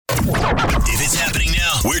If it's happening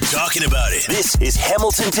now, we're talking about it. This is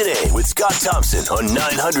Hamilton Today with Scott Thompson on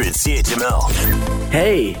 900 CHML.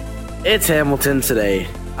 Hey, it's Hamilton Today.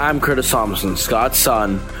 I'm Curtis Thompson, Scott's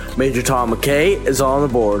son. Major Tom McKay is on the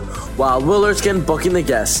board, while Will Erskine booking the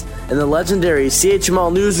guests, and the legendary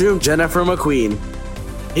CHML newsroom, Jennifer McQueen.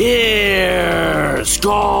 Here's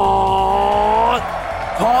Scott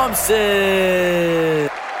Thompson.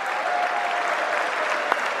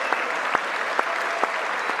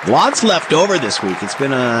 Lots left over this week. It's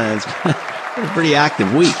been a pretty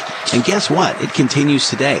active week. And guess what? It continues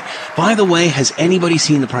today. By the way, has anybody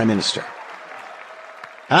seen the Prime Minister?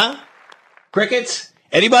 Huh? Crickets?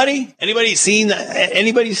 Anybody? Anybody seen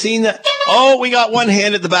that? Oh, we got one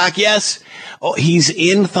hand at the back. Yes. Oh, he's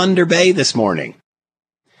in Thunder Bay this morning.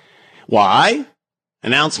 Why?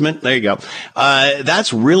 Announcement. There you go.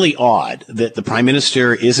 That's really odd that the Prime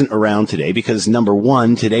Minister isn't around today because, number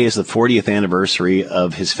one, today is the 40th anniversary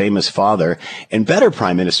of his famous father and better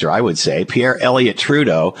Prime Minister, I would say, Pierre Elliott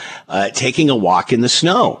Trudeau, taking a walk in the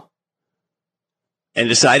snow and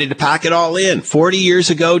decided to pack it all in 40 years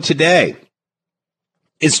ago today.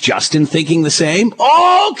 Is Justin thinking the same?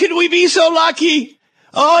 Oh, can we be so lucky?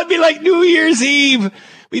 Oh, it'd be like New Year's Eve.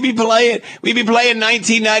 We'd be playing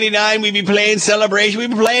 1999. We'd be playing Celebration.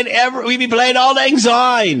 We'd be playing All Lang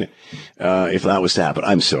Syne. If that was to happen,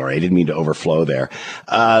 I'm sorry. I didn't mean to overflow there.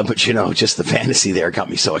 But just the fantasy there got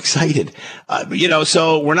me so excited.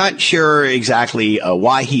 So we're not sure exactly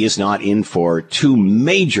why he is not in for two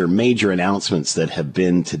major announcements that have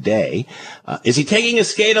been today. Is he taking a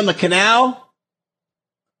skate on the canal?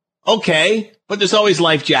 Okay, but there's always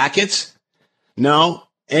life jackets. No.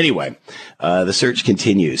 Anyway, the search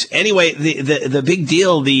continues. Anyway, the big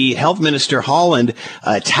deal, the health minister Holland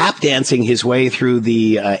tap dancing his way through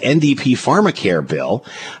the NDP pharmacare bill,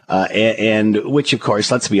 and which, of course,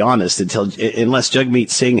 let's be honest, unless Jagmeet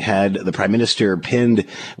Singh had the prime minister pinned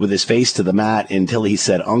with his face to the mat until he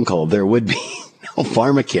said uncle, there would be no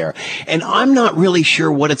pharmacare. And I'm not really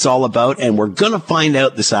sure what it's all about, and we're going to find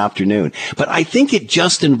out this afternoon. But I think it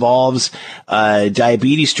just involves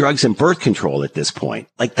diabetes, drugs, and birth control at this point.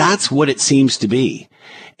 Like, that's what it seems to be.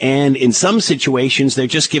 And in some situations, they're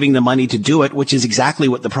just giving the money to do it, which is exactly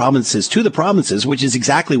what the provinces, which is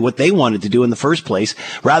exactly what they wanted to do in the first place,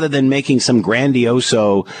 rather than making some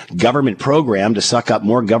grandioso government program to suck up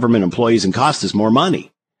more government employees and cost us more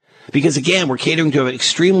money. Because, again, we're catering to an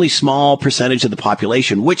extremely small percentage of the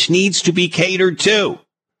population, which needs to be catered to.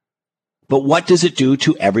 But what does it do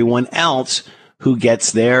to everyone else who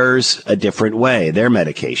gets theirs a different way, their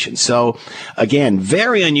medication? So, again,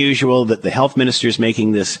 very unusual that the health minister is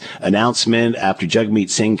making this announcement after Jagmeet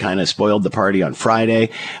Singh kind of spoiled the party on Friday.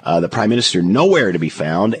 The prime minister nowhere to be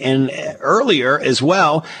found. And earlier as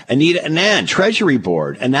well, Anita Anand, Treasury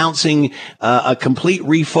Board, announcing a complete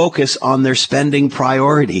refocus on their spending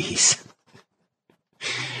priorities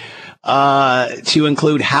to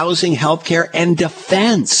include housing, healthcare, and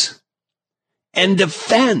defense.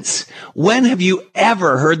 When have you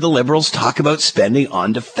ever heard the Liberals talk about spending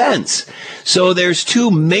on defense? So there's two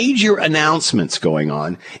major announcements going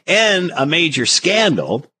on and a major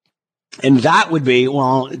scandal. And that would be,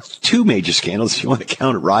 well, it's two major scandals if you want to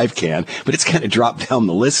count Arrive-Can, but it's kind of dropped down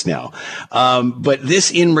the list now. But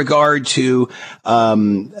this in regard to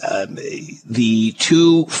the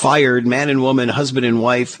two fired man and woman, husband and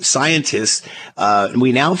wife scientists.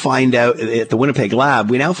 We now find out at the Winnipeg lab,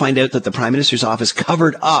 that the Prime Minister's office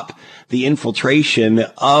covered up the infiltration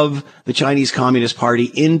of the Chinese Communist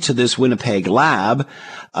Party into this Winnipeg lab.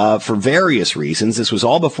 For various reasons. This was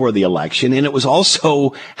all before the election, and it was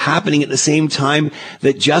also happening at the same time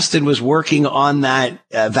that Justin was working on that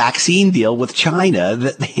vaccine deal with China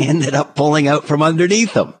that they ended up pulling out from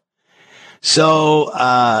underneath them. So,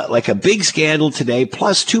 like a big scandal today,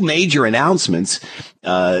 plus two major announcements,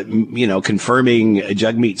 confirming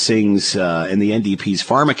Jagmeet Singh's and the NDP's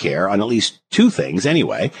pharmacare on at least two things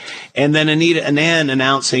anyway. And then Anita Anand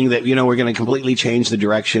announcing that, we're going to completely change the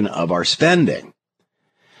direction of our spending.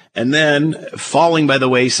 And then falling by the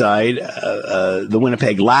wayside, the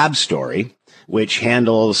Winnipeg lab story, which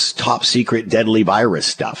handles top secret deadly virus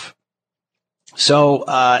stuff. So,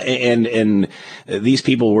 and these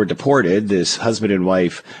people were deported, this husband and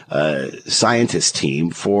wife, scientist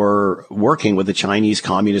team, for working with the Chinese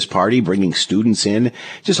Communist Party, bringing students in,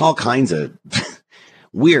 just all kinds of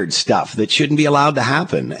weird stuff that shouldn't be allowed to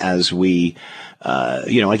happen as we,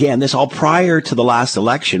 again, this all prior to the last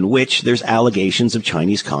election, which there's allegations of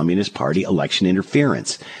Chinese Communist Party election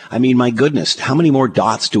interference. I mean, my goodness, how many more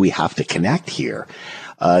dots do we have to connect here?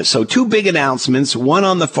 So two big announcements, one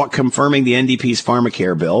on the confirming the NDP's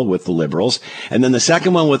pharmacare bill with the Liberals, and then the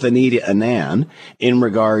second one with Anita Anand in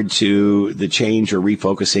regard to the change or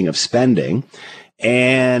refocusing of spending.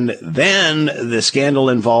 And then the scandal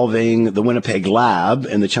involving the Winnipeg lab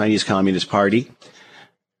and the Chinese Communist Party.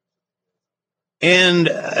 And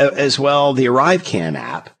as well, the ArriveCan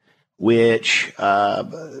app, which, now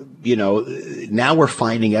we're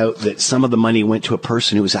finding out that some of the money went to a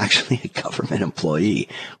person who was actually a government employee.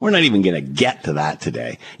 We're not even going to get to that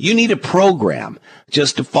today. You need a program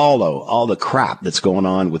just to follow all the crap that's going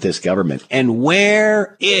on with this government. And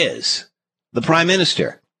where is the Prime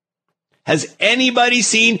Minister? Has anybody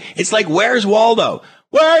seen? It's like, where's Waldo?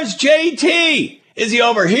 Where's JT? Is he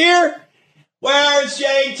over here? Where's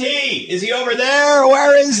JT? Is he over there?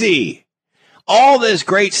 Where is he? All this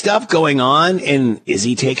great stuff going on. And is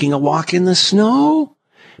he taking a walk in the snow?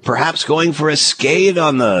 Perhaps going for a skate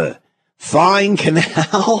on the thawing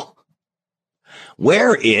canal?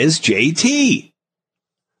 Where is JT?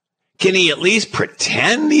 Can he at least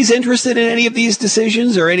pretend he's interested in any of these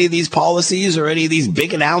decisions or any of these policies or any of these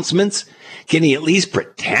big announcements? Can he at least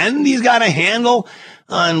pretend he's got a handle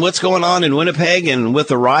on what's going on in Winnipeg and with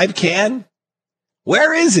the ArriveCan?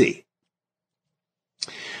 Where is he?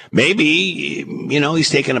 Maybe, he's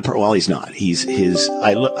taking he's not.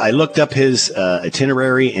 I looked up his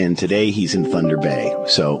itinerary, and today he's in Thunder Bay.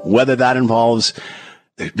 So whether that involves,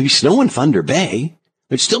 there'd be snow in Thunder Bay,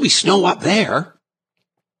 there'd still be snow up there.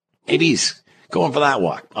 Maybe he's going for that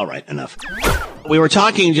walk. All right, enough. We were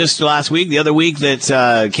talking just the other week,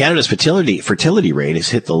 that Canada's fertility rate has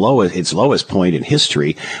hit its lowest point in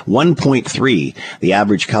history. 1.3, the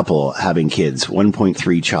average couple having kids,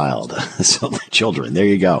 1.3 children. There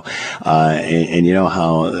you go. And you know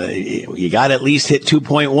how you got to at least hit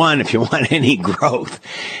 2.1 if you want any growth.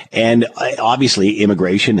 And obviously,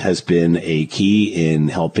 immigration has been a key in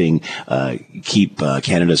helping keep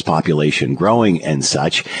Canada's population growing and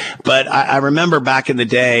such. But I remember back in the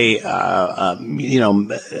day,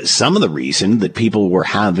 some of the reason that people were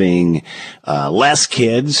having less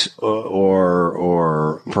kids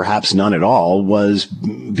or perhaps none at all was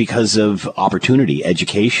because of opportunity,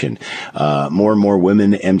 education. More and more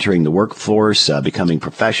women entering the workforce, becoming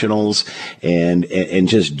professionals, and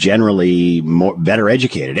just generally better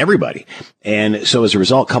educated, everybody. And so as a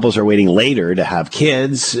result, couples are waiting later to have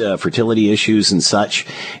kids, fertility issues and such.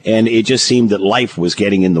 And it just seemed that life was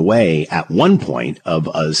getting in the way at one point of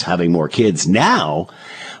us having more kids. Now,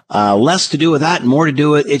 less to do with that and more to do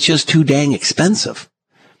with it's just too dang expensive.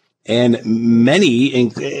 And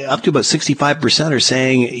many, up to about 65% are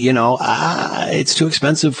saying, it's too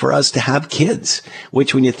expensive for us to have kids,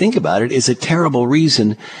 which when you think about it is a terrible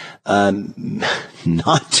reason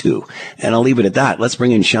not to. And I'll leave it at that. Let's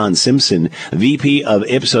bring in Sean Simpson, VP of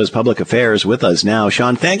Ipsos Public Affairs, with us now.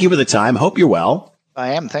 Sean, thank you for the time. Hope you're well. I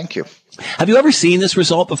am. Thank you. Have you ever seen this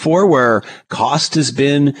result before where cost has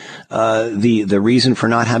been the reason for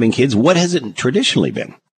not having kids? What has it traditionally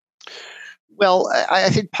been? Well,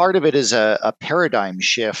 I think part of it is a paradigm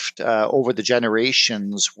shift over the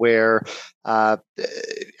generations where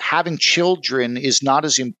having children is not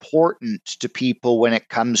as important to people when it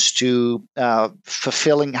comes to having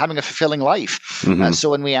a fulfilling life. Mm-hmm.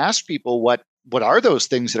 So when we ask people what are those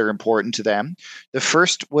things that are important to them, the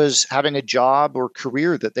first was having a job or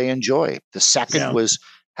career that they enjoy. The second was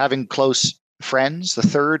having close friends. The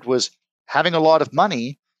third was having a lot of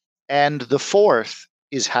money. And the fourth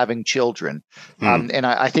is having children. And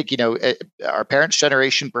I think, our parents'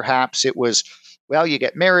 generation, perhaps it was, well, you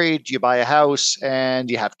get married, you buy a house,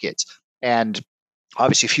 and you have kids. And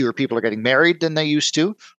obviously fewer people are getting married than they used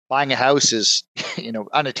to. Buying a house is,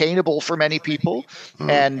 unattainable for many people.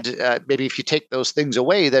 And maybe if you take those things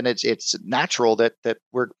away, then it's natural that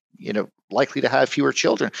we're, likely to have fewer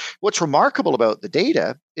children. What's remarkable about the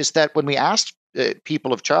data is that when we asked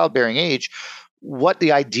people of childbearing age what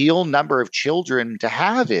the ideal number of children to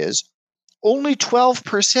have is, only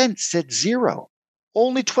 12% said zero.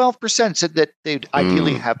 Only 12% said that they'd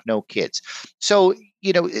ideally have no kids. So,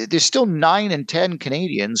 there's still 9 in 10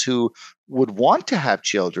 Canadians who would want to have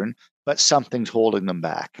children, but something's holding them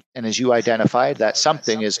back. And as you identified, that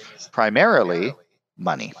something is primarily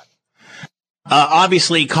money.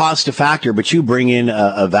 Obviously, cost a factor, but you bring in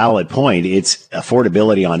a valid point. It's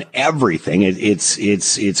affordability on everything.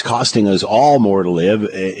 It's costing us all more to live,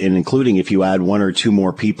 and including if you add 1 or 2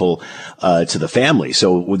 more people to the family.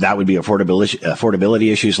 So that would be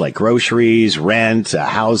affordability issues like groceries, rent,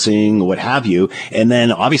 housing, what have you, and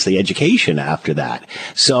then obviously education after that.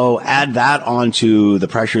 So add that onto the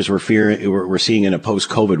pressures we're seeing in a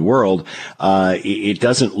post-COVID world. It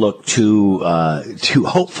doesn't look too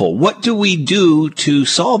hopeful. What do we do do to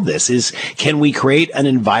solve this? Can we create an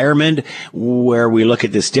environment where we look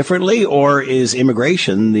at this differently, or is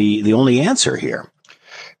immigration the only answer here?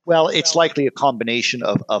 Well, it's likely a combination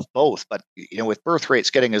of both. But, with birth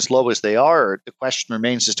rates getting as low as they are, the question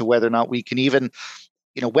remains as to whether or not we can even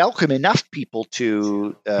welcome enough people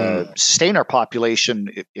to sustain our population,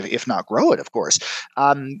 if not grow it, of course.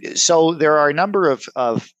 So there are a number of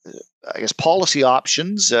I guess, policy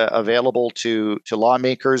options available to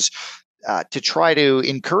lawmakers to try to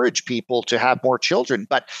encourage people to have more children.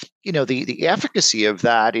 But, the efficacy of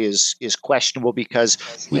that is questionable, because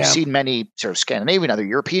we've seen many sort of Scandinavian, other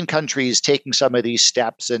European countries taking some of these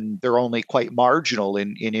steps, and they're only quite marginal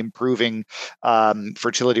in improving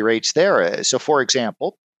fertility rates there. So, for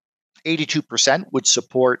example, 82% would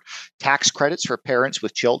support tax credits for parents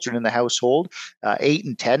with children in the household. 8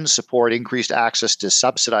 and 10 support increased access to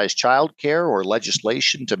subsidized childcare or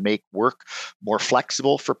legislation to make work more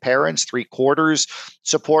flexible for parents. 3/4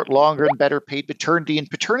 support longer and better paid maternity and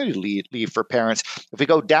paternity leave for parents. If we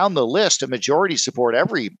go down the list, a majority support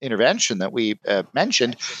every intervention that we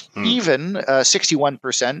mentioned. Even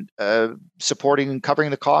 61% supporting and covering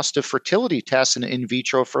the cost of fertility tests and in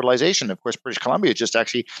vitro fertilization. Of course, British Columbia just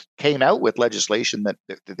actually came out with legislation that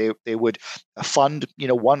they would fund,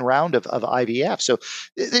 one round of IVF. So,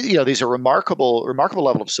 these are remarkable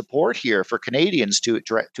level of support here for Canadians to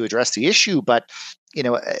address the issue. But,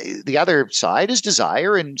 the other side is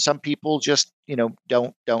desire, and some people just,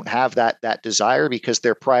 don't have that desire because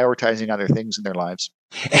they're prioritizing other things in their lives.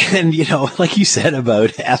 And, like you said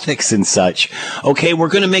about ethics and such, okay, we're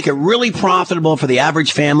going to make it really profitable for the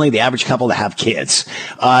average family, the average couple to have kids.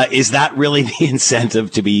 Is that really the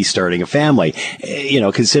incentive to be starting a family?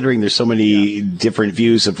 Considering there's so many different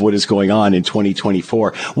views of what is going on in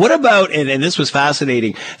 2024. What about, and this was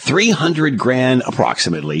fascinating, $300,000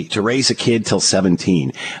 approximately to raise a kid till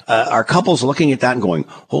 17. Are couples looking at that and going,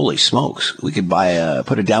 holy smokes, we could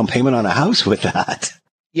put a down payment on a house with that?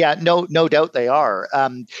 Yeah, no doubt they are.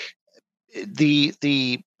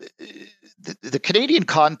 The Canadian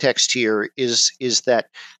context here is that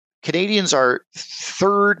Canadians are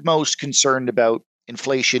third most concerned about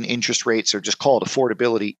inflation, interest rates, or just call it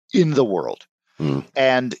affordability in the world.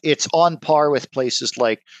 And it's on par with places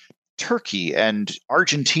like Turkey and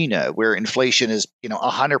Argentina, where inflation is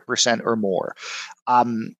 100% or more.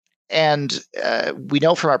 And we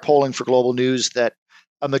know from our polling for Global News that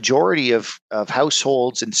a majority of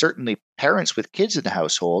households, and certainly parents with kids in the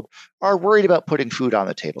household, are worried about putting food on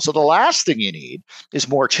the table. So the last thing you need is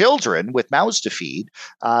more children with mouths to feed,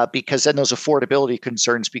 because then those affordability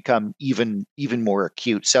concerns become even more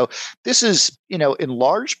acute. So this is, in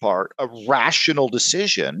large part, a rational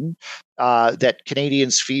decision that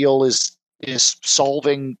Canadians feel is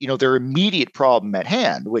solving, their immediate problem at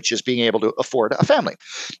hand, which is being able to afford a family.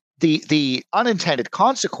 The unintended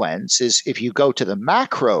consequence is, if you go to the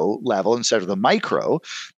macro level instead of the micro,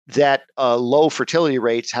 that low fertility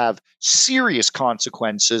rates have serious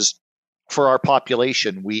consequences for our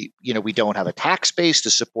population. We don't have a tax base to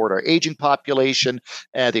support our aging population.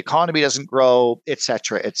 The economy doesn't grow, et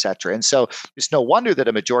cetera, et cetera. And so it's no wonder that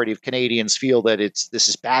a majority of Canadians feel that this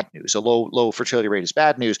is bad news. A low fertility rate is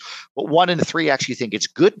bad news. But 1 in 3 actually think it's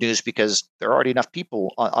good news, because there are already enough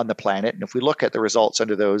people on the planet. And if we look at the results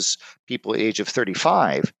under those people at the age of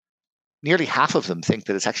 35, nearly half of them think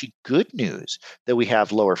that it's actually good news that we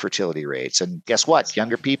have lower fertility rates. And guess what?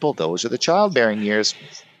 Younger people, those are the childbearing years.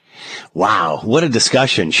 Wow, what a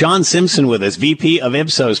discussion. Sean Simpson with us, VP of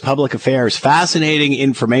Ipsos Public Affairs. Fascinating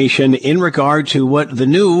information in regard to what the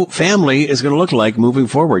new family is going to look like moving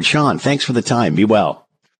forward. Sean, thanks for the time. Be well.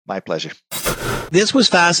 My pleasure. This was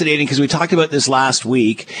fascinating because we talked about this last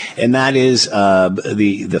week, and that is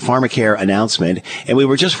the pharmacare announcement. And we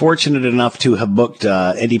were just fortunate enough to have booked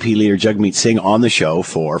NDP leader Jagmeet Singh on the show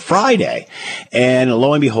for Friday. And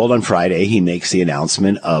lo and behold, on Friday, he makes the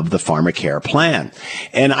announcement of the pharmacare plan.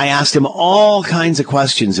 And I asked him all kinds of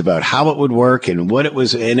questions about how it would work and what it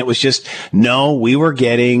was. And it was just, no, we were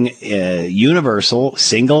getting universal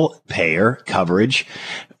single payer coverage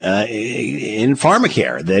in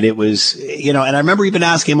pharmacare, that it was, and I remember even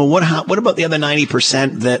asking him, well, what about the other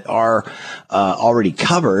 90% that are already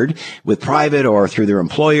covered with private or through their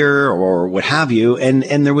employer or what have you?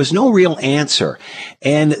 And there was no real answer.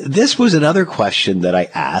 And this was another question that I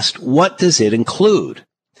asked, what does it include?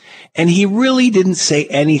 And he really didn't say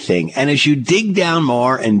anything. And as you dig down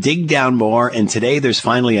more, and today there's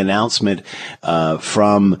finally an announcement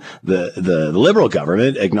from the Liberal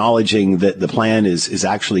government acknowledging that the plan is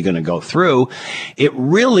actually going to go through. It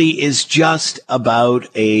really is just about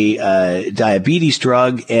a diabetes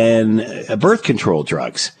drug and birth control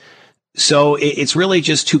drugs. So it's really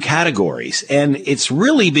just two categories, and it's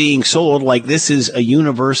really being sold like this is a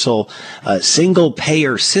universal single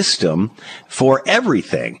payer system for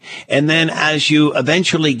everything. And then as you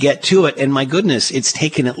eventually get to it, and my goodness, it's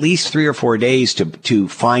taken at least 3 or 4 days to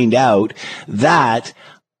find out that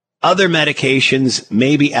other medications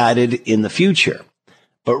may be added in the future.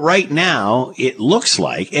 But right now it looks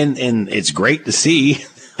like, and it's great to see,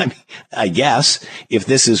 I guess, if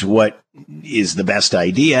this is what is the best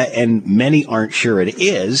idea, and many aren't sure it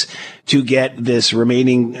is, to get this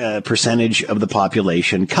remaining percentage of the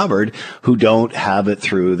population covered who don't have it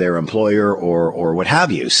through their employer or what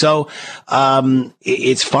have you. So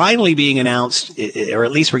it's finally being announced, or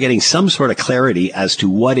at least we're getting some sort of clarity as to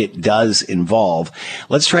what it does involve.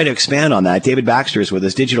 Let's try to expand on that. David Baxter is with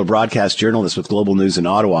us, digital broadcast journalist with Global News in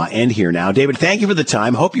Ottawa and Here Now. David, thank you for the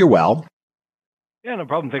time. Hope you're well. Yeah, no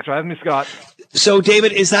problem. Thanks for having me, Scott. So,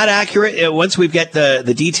 David, is that accurate? Once we get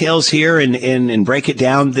the details here and break it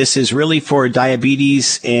down, this is really for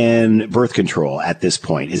diabetes and birth control at this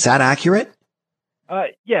point. Is that accurate?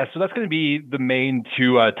 Yeah, so that's going to be the main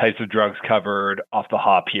two types of drugs covered off the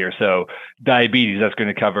hop here. So diabetes, that's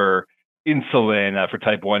going to cover insulin for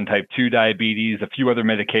type 1, type 2 diabetes, a few other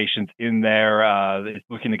medications in there. It's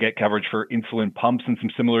looking to get coverage for insulin pumps and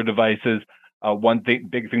some similar devices.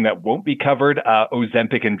 Big thing that won't be covered,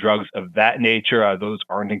 Ozempic and drugs of that nature. Those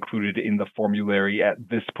aren't included in the formulary at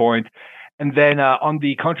this point. And then on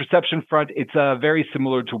the contraception front, it's very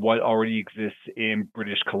similar to what already exists in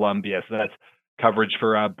British Columbia. So that's coverage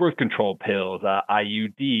for birth control pills,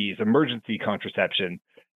 IUDs, emergency contraception.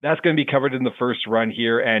 That's going to be covered in the first run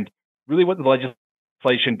here. And really what the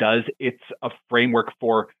legislation does, it's a framework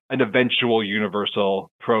for an eventual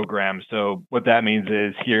universal program. So what that means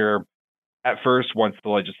is here, at first, once the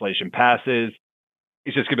legislation passes,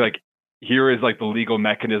 it's just going to be like, here is like the legal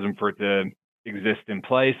mechanism for it to exist in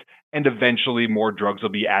place. And eventually more drugs will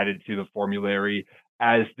be added to the formulary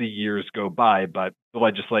as the years go by. But the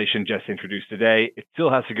legislation just introduced today, it still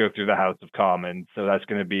has to go through the House of Commons. So that's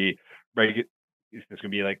going to be there's going to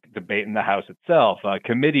be like debate in the House itself, a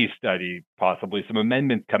committee study, possibly some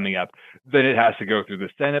amendments coming up. Then it has to go through the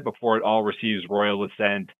Senate before it all receives royal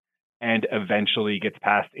assent and eventually gets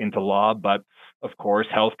passed into law. But of course,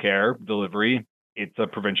 healthcare delivery, it's a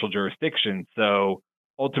provincial jurisdiction. So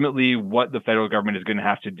ultimately, what the federal government is going to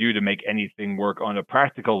have to do to make anything work on a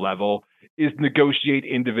practical level is negotiate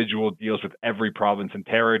individual deals with every province and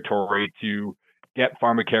territory to get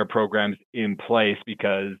pharmacare programs in place,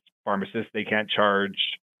 because pharmacists, they can't charge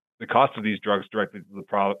the cost of these drugs directly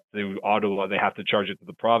to Ottawa. They have to charge it to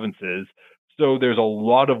the provinces. So there's a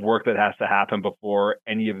lot of work that has to happen before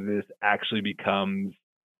any of this actually becomes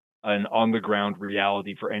an on-the-ground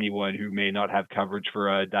reality for anyone who may not have coverage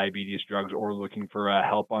for diabetes drugs or looking for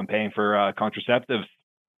help on paying for contraceptives.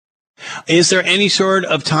 Is there any sort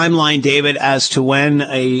of timeline, David, as to when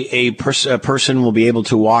a person will be able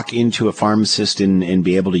to walk into a pharmacist and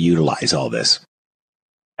be able to utilize all this?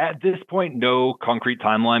 At this point, no concrete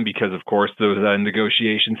timeline, because, of course, those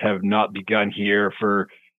negotiations have not begun here for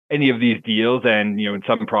any of these deals. And, in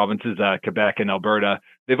some provinces, Quebec and Alberta,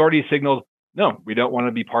 they've already signaled, no, we don't want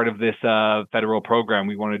to be part of this federal program.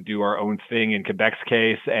 We want to do our own thing. In Quebec's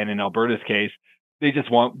case and in Alberta's case, they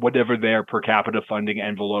just want whatever their per capita funding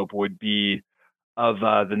envelope would be of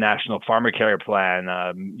the National Pharmacare Plan.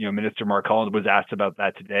 Minister Mark Holland was asked about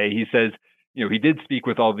that today. He says, he did speak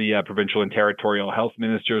with all the provincial and territorial health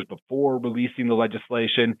ministers before releasing the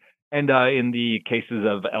legislation. And in the cases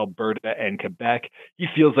of Alberta and Quebec, he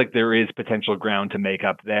feels like there is potential ground to make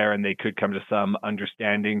up there, and they could come to some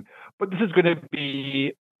understanding. But this is going to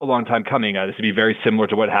be a long time coming. This would be very similar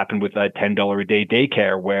to what happened with $10 a day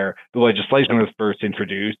daycare, where the legislation was first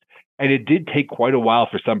introduced. And it did take quite a while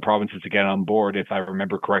for some provinces to get on board. If I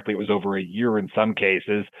remember correctly, it was over a year in some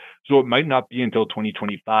cases. So it might not be until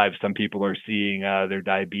 2025 some people are seeing their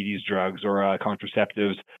diabetes drugs or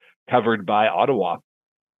contraceptives covered by Ottawa.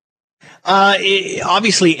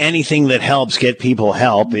 Obviously, anything that helps get people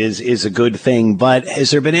help is a good thing. But has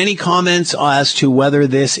there been any comments as to whether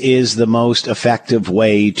this is the most effective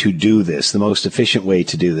way to do this, the most efficient way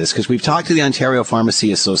to do this? Because we've talked to the Ontario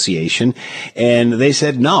Pharmacy Association, and they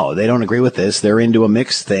said no, they don't agree with this. They're into a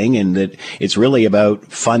mixed thing, and that it's really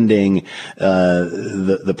about funding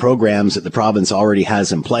the programs that the province already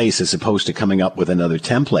has in place, as opposed to coming up with another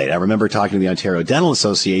template. I remember talking to the Ontario Dental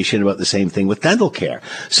Association about the same thing with dental care.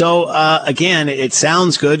 So again, it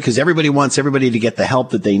sounds good because everybody wants everybody to get the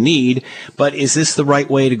help that they need. But is this the right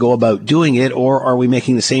way to go about doing it? Or are we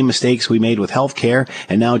making the same mistakes we made with healthcare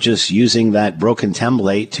and now just using that broken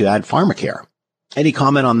template to add pharmacare? Any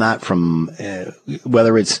comment on that from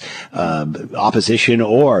whether it's opposition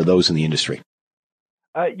or those in the industry?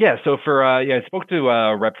 So I spoke to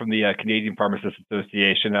a rep from the Canadian Pharmacists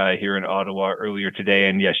Association here in Ottawa earlier today,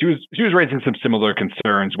 and she was raising some similar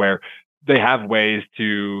concerns where they have ways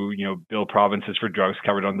to bill provinces for drugs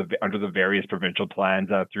covered under the various provincial plans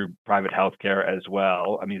through private healthcare as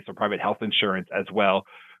well. So private health insurance as well.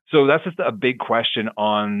 So that's just a big question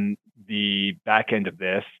on the back end of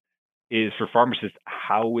this is for pharmacists.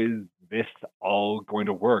 How is this all going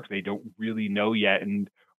to work? They don't really know yet, and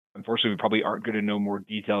unfortunately, we probably aren't going to know more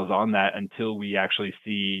details on that until we actually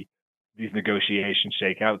see these negotiations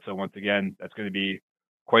shake out. So once again, that's going to be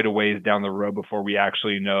quite a ways down the road before we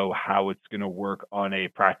actually know how it's going to work on a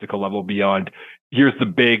practical level beyond here's the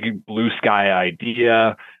big blue sky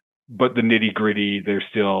idea, but the nitty gritty, there's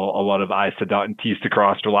still a lot of I's to dot and T's to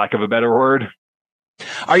cross, for lack of a better word.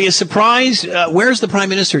 Are you surprised? Where's the Prime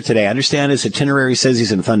Minister today? I understand his itinerary says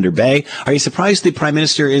he's in Thunder Bay. Are you surprised the Prime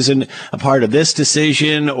Minister isn't a part of this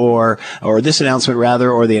decision or this announcement rather,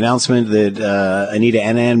 or the announcement that Anita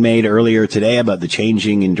Anand made earlier today about the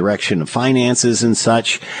changing in direction of finances and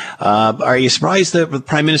such? Are you surprised that the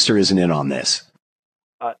Prime Minister isn't in on this?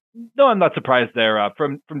 No, I'm not surprised there.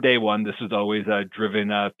 From day one, this was always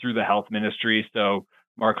driven through the health ministry. So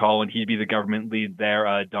Mark Holland, he'd be the government lead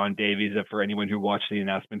there. Don Davies, for anyone who watched the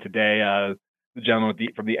announcement today, the gentleman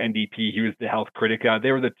from the NDP, he was the health critic.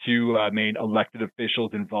 They were the two main elected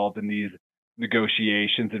officials involved in these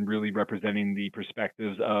negotiations and really representing the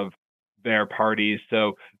perspectives of their parties.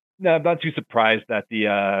 So no, I'm not too surprised that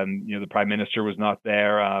the Prime Minister was not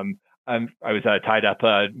there. I was tied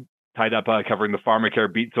up covering the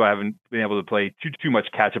pharmacare beat, so I haven't been able to play too much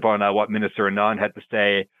catch up on what Minister Anand had to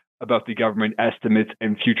say about the government estimates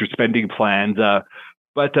and future spending plans.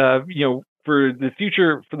 But for the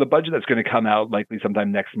future, for the budget that's going to come out likely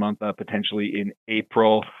sometime next month, potentially in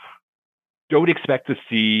April, don't expect to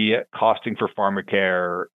see costing for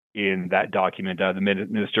pharmacare in that document. The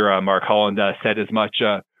Minister, Mark Holland, said as much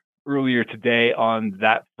earlier today on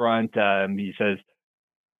that front. He says,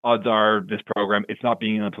 odds are this program, it's not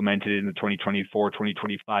being implemented in the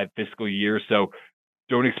 2024-2025 fiscal year. So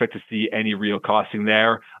don't expect to see any real costing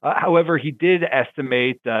there. However, he did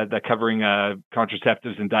estimate that covering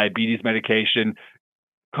contraceptives and diabetes medication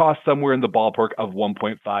costs somewhere in the ballpark of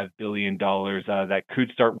 $1.5 billion. That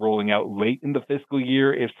could start rolling out late in the fiscal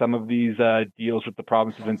year if some of these deals with the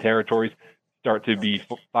provinces and territories start to be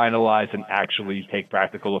finalized and actually take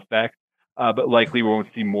practical effect. But likely we won't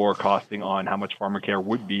see more costing on how much pharmacare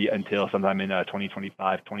would be until sometime in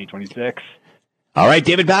 2025, 2026. All right,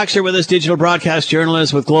 David Baxter with us, digital broadcast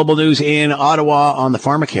journalist with Global News in Ottawa on the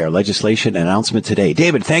pharmacare legislation announcement today.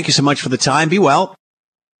 David, thank you so much for the time. Be well.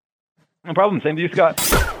 No problem. Same to you, Scott.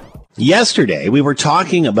 Yesterday, we were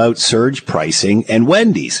talking about surge pricing and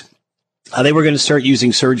Wendy's. They were going to start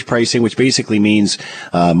using surge pricing, which basically means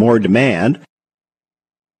more demand.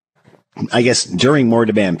 I guess during more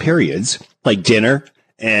demand periods, like dinner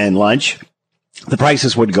and lunch, the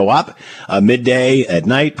prices would go up. Midday, at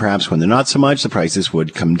night, perhaps when they're not so much, the prices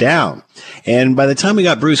would come down. And by the time we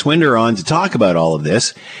got Bruce Winder on to talk about all of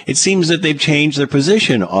this, it seems that they've changed their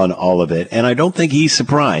position on all of it. And I don't think he's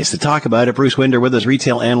surprised. To talk about it, Bruce Winder with us,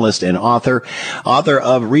 retail analyst and author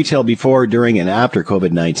of Retail Before, During, and After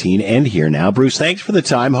COVID-19 and Here Now. Bruce, thanks for the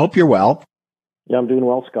time. Hope you're well. Yeah, I'm doing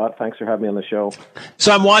well, Scott. Thanks for having me on the show.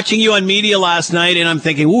 So I'm watching you on media last night, and I'm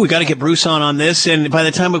thinking, we got to get Bruce on this. And by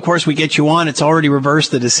the time, of course, we get you on, it's already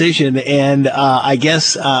reversed the decision. And I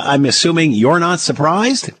guess I'm assuming you're not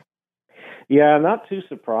surprised? Yeah, not too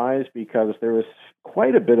surprised because there was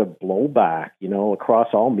quite a bit of blowback, across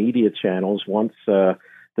all media channels once the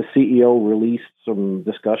CEO released some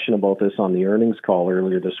discussion about this on the earnings call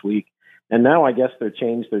earlier this week. And now I guess they've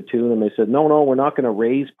changed their tune and they said, no, we're not going to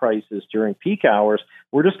raise prices during peak hours.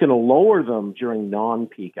 We're just going to lower them during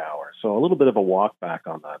non-peak hours. So a little bit of a walk back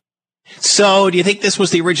on that. So do you think this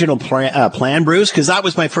was the original plan, Bruce? Because that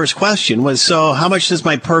was my first question so how much does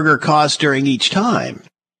my burger cost during each time?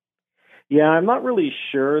 Yeah, I'm not really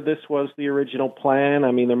sure this was the original plan.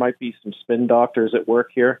 I mean, there might be some spin doctors at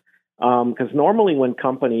work here. Because normally when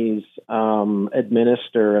companies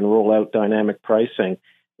administer and roll out dynamic pricing,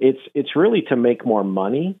 it's really to make more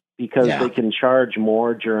money because they can charge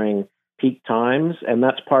more during peak times. And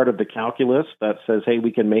that's part of the calculus that says, hey,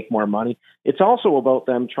 we can make more money. It's also about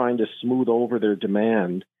them trying to smooth over their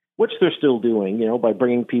demand, which they're still doing, by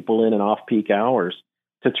bringing people in off peak hours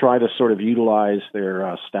to try to sort of utilize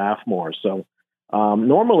their staff more. So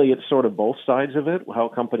normally it's sort of both sides of it. How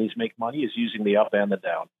companies make money is using the up and the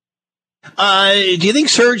down. Do you think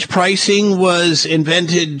surge pricing was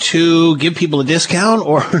invented to give people a discount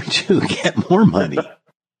or to get more money?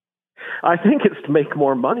 I think it's to make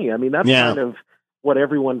more money. I mean, that's kind of what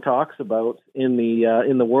everyone talks about in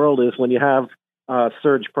the world is when you have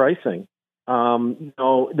surge pricing.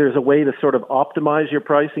 There's a way to sort of optimize your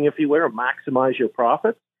pricing, if you will, or maximize your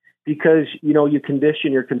profits, because you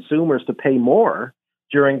condition your consumers to pay more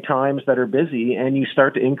during times that are busy, and you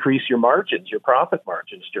start to increase your margins, your profit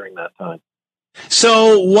margins during that time.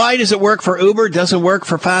 So why does it work for Uber? Doesn't work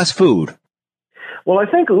for fast food? Well, I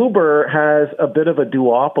think Uber has a bit of a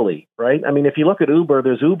duopoly, right? I mean, if you look at Uber,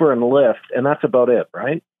 there's Uber and Lyft, and that's about it,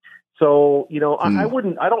 right? So,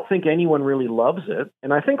 I don't think anyone really loves it.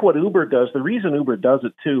 And I think what Uber does, the reason Uber does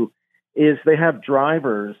it too, is they have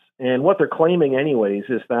drivers, and what they're claiming anyways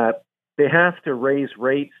is that they have to raise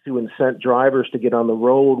rates to incent drivers to get on the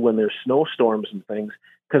road when there's snowstorms and things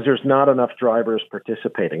because there's not enough drivers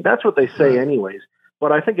participating. That's what they say anyways.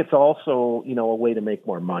 But I think it's also, a way to make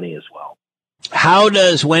more money as well. How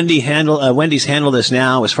does Wendy's handle this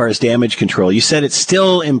now as far as damage control? You said it's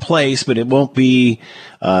still in place, but it won't be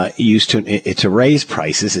used to raise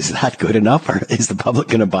prices. Is that good enough, or is the public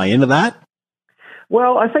going to buy into that?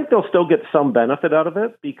 Well, I think they'll still get some benefit out of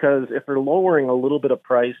it because if they're lowering a little bit of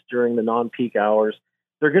price during the non-peak hours,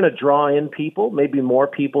 they're going to draw in people, maybe more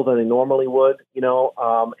people than they normally would,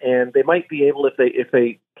 and they might be able, if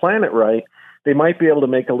they plan it right, they might be able to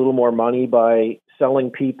make a little more money by selling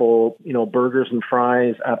people, burgers and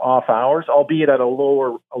fries at off hours, albeit at a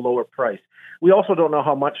lower price. We also don't know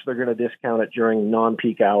how much they're going to discount it during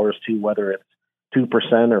non-peak hours to whether it's 2%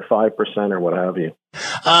 or 5% or what have you.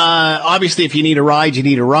 Obviously, if you need a ride, you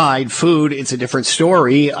need a ride. Food, it's a different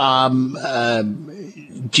story.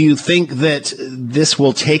 Do you think that this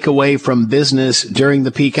will take away from business during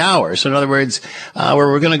the peak hours? So in other words, where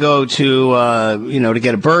we're going to go to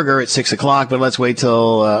get a burger at 6 o'clock, but let's wait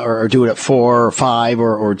till, or do it at 4 or 5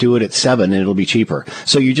 or do it at 7 and it'll be cheaper.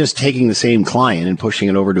 So you're just taking the same client and pushing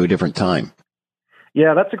it over to a different time.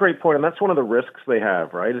 Yeah, that's a great point. And that's one of the risks they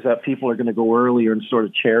have, right, is that people are going to go earlier and sort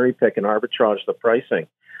of cherry pick and arbitrage the pricing.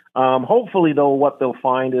 Hopefully, though, what they'll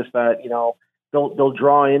find is that, they'll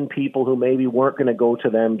draw in people who maybe weren't going to go to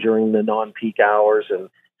them during the non-peak hours and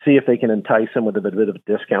see if they can entice them with a bit of a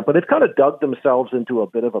discount. But they've kind of dug themselves into a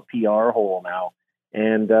bit of a PR hole now.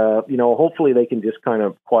 And, hopefully they can just kind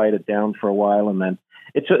of quiet it down for a while. And then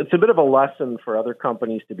it's a bit of a lesson for other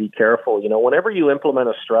companies to be careful. Whenever you implement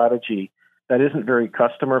a strategy that isn't very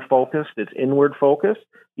customer focused, it's inward focused,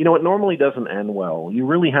 it normally doesn't end well. You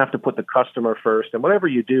really have to put the customer first, and whatever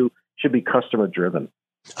you do should be customer driven.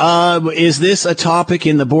 Is this a topic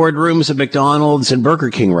in the boardrooms of McDonald's and Burger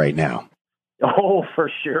King right now? Oh,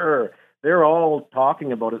 for sure. They're all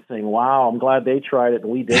talking about it, saying, wow, I'm glad they tried it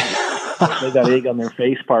and we didn't. They got egg on their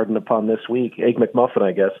face, pardon the pun, this week. Egg McMuffin,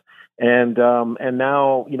 I guess. And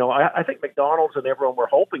now, I think McDonald's and everyone were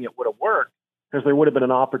hoping it would have worked, because there would have been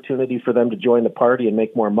an opportunity for them to join the party and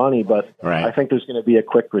make more money. But right. I think there's going to be a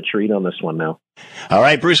quick retreat on this one now. All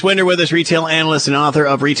right. Bruce Winder with us, retail analyst and author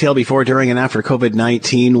of Retail Before, During, and After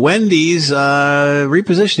COVID-19. Wendy's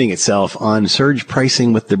repositioning itself on surge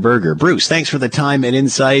pricing with the burger. Bruce, thanks for the time and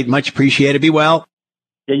insight. Much appreciated. Be well.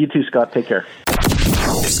 Yeah, you too, Scott. Take care.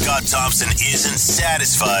 If Scott Thompson isn't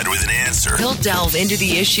satisfied with an answer, he'll delve into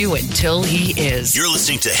the issue until he is. You're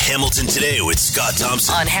listening to Hamilton Today with Scott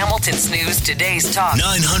Thompson on Hamilton's News Today's Talk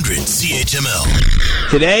 900 CHML.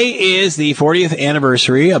 Today is the 40th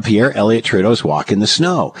anniversary of Pierre Elliott Trudeau's walk in the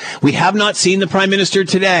snow. We have not seen the Prime Minister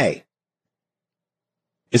today.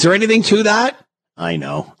 Is there anything to that? I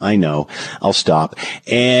know. I'll stop.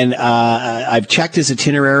 And I've checked his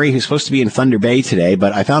itinerary. He's supposed to be in Thunder Bay today,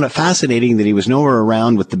 but I found it fascinating that he was nowhere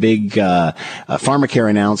around with the big pharmacare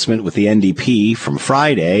announcement with the NDP from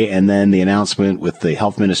Friday, and then the announcement with the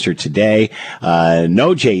health minister today.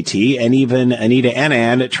 No JT, and even Anita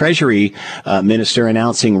Anand, Treasury Minister,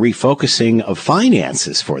 announcing refocusing of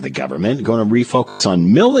finances for the government, going to refocus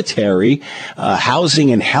on military,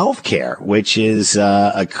 housing, and healthcare, which is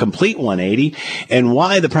a complete 180. And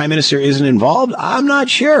why the Prime Minister isn't involved, I'm not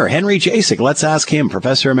sure. Henry Jasek, let's ask him.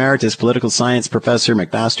 Professor Emeritus, Political Science Professor,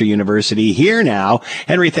 McMaster University, here now.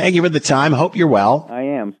 Henry, thank you for the time. Hope you're well. I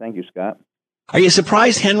am. Thank you, Scott. Are you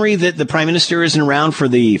surprised, Henry, that the Prime Minister isn't around for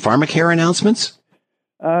the pharmacare announcements?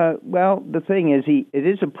 Well, the thing is, it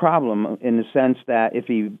is a problem in the sense that if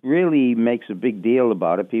he really makes a big deal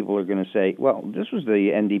about it, people are going to say, well, this was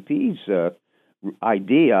the NDP's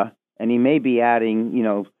idea, and he may be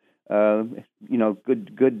adding, good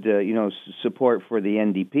support for the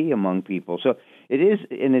NDP among people. So it is,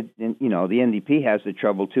 and the NDP has the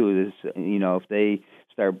trouble too. Is if they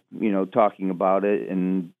start talking about it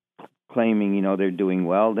and claiming, they're doing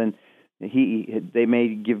well, then they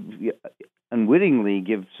may unwittingly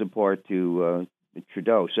give support to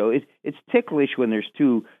Trudeau. So it's ticklish when there's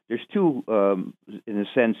two in a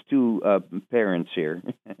sense two parents here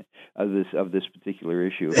of this particular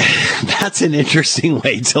issue. That's an interesting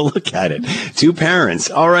way to look at it. Two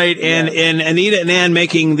parents. All right. And Anita and Ann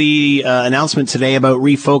making the announcement today about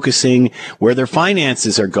refocusing where their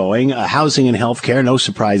finances are going, housing and healthcare. No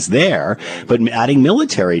surprise there, but adding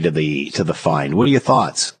military to the fine. What are your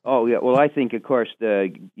thoughts? Oh, yeah. Well, I think, of course,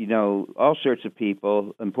 all sorts of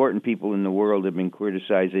people, important people in the world have been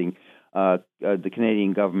criticizing the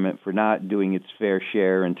Canadian government for not doing its fair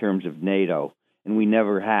share in terms of NATO, and we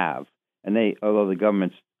never have. And although the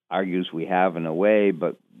government argues we have in a way,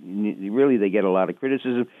 but really they get a lot of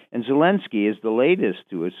criticism. And Zelensky is the latest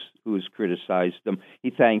who has criticized them. He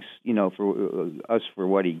thanks, for us for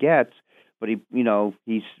what he gets. But he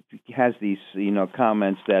has these,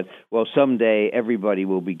 comments that, well, someday everybody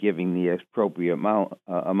will be giving the appropriate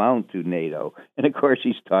amount to NATO, and of course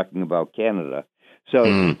he's talking about Canada. So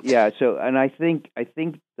and I think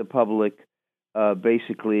the public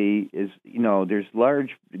basically is, there's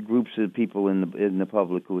large groups of people in the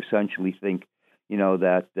public who essentially think,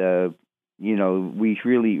 that we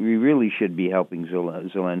really should be helping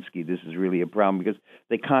Zelensky. This is really a problem because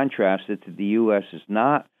they contrast it to the U.S. is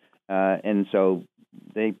not. And so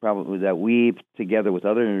they probably that we together with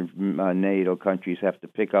other NATO countries have to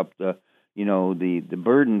pick up the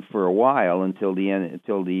burden for a while until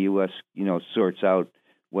the U.S. sorts out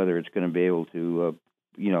whether it's going to be able to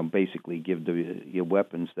basically give the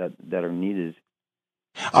weapons that are needed.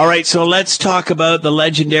 All right, so let's talk about the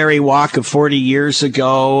legendary walk of 40 years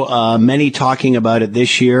ago. Many talking about it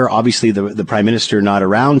this year. Obviously, the Prime Minister not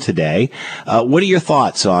around today. What are your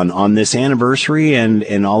thoughts on this anniversary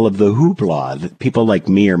and all of the hoopla that people like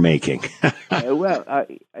me are making?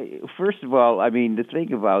 First of all, I mean, to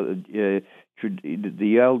think about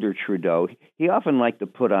the elder Trudeau, he often liked to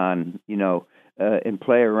put on, and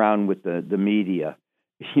play around with the media.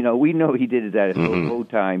 We know he did that the whole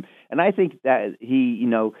time. And I think that he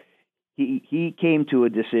came to a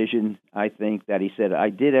decision, I think, that he said,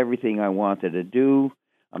 I did everything I wanted to do.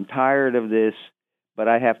 I'm tired of this, but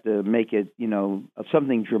I have to make it,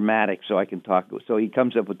 something dramatic so I can talk. So he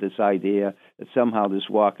comes up with this idea that somehow this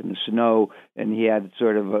walk in the snow, and he had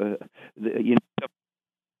sort of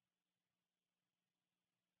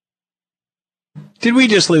Did we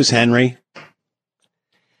just lose Henry?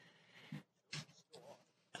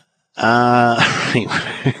 We're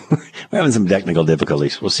having some technical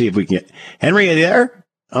difficulties. We'll see if we can get Henry. Are you there?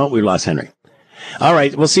 Oh, we lost Henry. All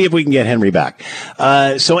right, we'll see if we can get Henry back.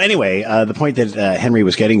 So anyway, the point that Henry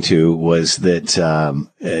was getting to was that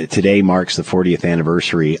today marks the 40th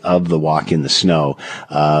anniversary of the walk in the snow.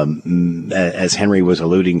 As Henry was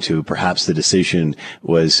alluding to, perhaps the decision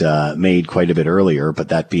was made quite a bit earlier. But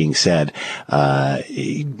that being said,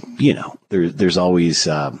 there's always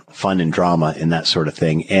fun and drama in that sort of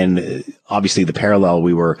thing. And obviously the parallel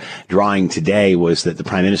we were drawing today was that the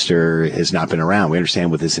Prime Minister has not been around. We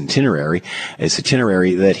understand with his itinerary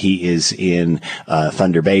that he is in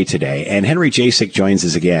Thunder Bay today. And Henry Jasek joins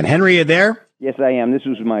us again. Henry, are you there? Yes, I am. This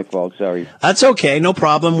was my fault. Sorry. That's okay. No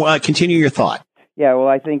problem. Continue your thought. Yeah, well,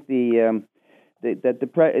 I think the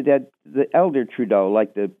elder Trudeau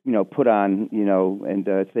liked to put on and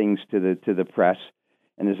things to the press.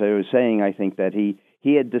 And as I was saying, I think that he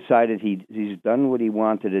had decided he's done what he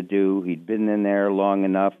wanted to do. He'd been in there long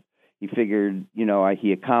enough. He figured,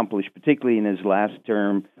 he accomplished, particularly in his last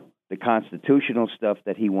term, the constitutional stuff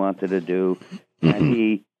that he wanted to do. And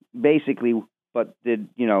he basically,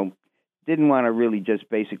 didn't want to really just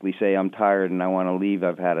basically say, I'm tired and I want to leave,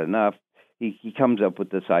 I've had enough. He comes up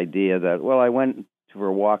with this idea that, well, I went for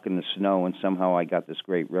a walk in the snow and somehow I got this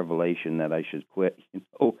great revelation that I should quit. He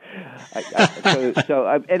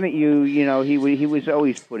was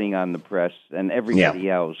always putting on the press and everybody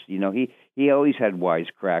else. He always had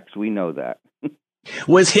wisecracks. We know that.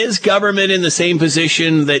 Was his government in the same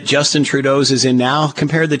position that Justin Trudeau's is in now?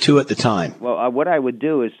 Compare the two at the time. Well, what I would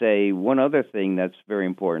do is say one other thing that's very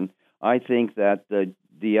important. I think that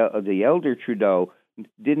the elder Trudeau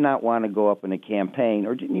did not want to go up in a campaign,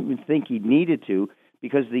 or didn't even think he needed to,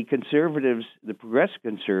 because the conservatives, the progressive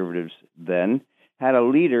conservatives then, had a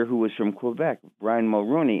leader who was from Quebec, Brian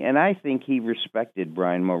Mulroney, and I think he respected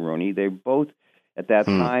Brian Mulroney. They both, at that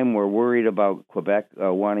time, were worried about Quebec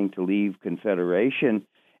wanting to leave Confederation,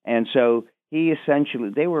 and so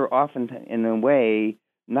they were often, in a way,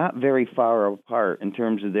 not very far apart in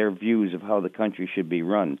terms of their views of how the country should be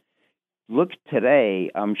run. Look today,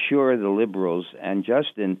 I'm sure the Liberals and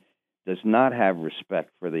Justin does not have respect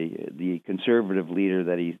for the conservative leader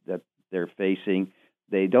that they're facing.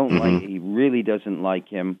 They don't like. He really doesn't like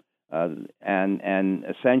him, and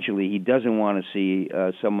essentially he doesn't want to see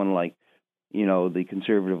someone like, the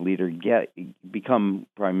conservative leader become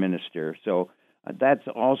prime minister. So that's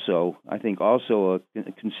also, I think, also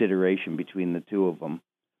a consideration between the two of them.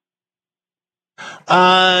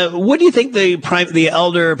 What do you think the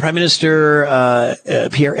elder Prime Minister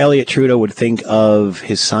Pierre Elliott Trudeau would think of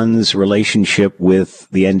his son's relationship with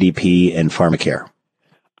the NDP and pharmacare?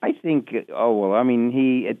 I think.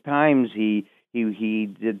 He at times he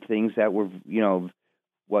did things that were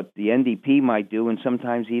what the NDP might do, and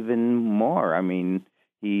sometimes even more. I mean,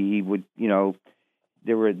 he would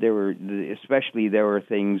there were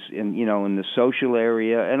things in in the social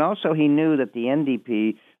area, and also he knew that the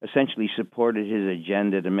NDP essentially supported his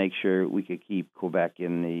agenda to make sure we could keep Quebec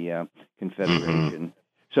in the Confederation.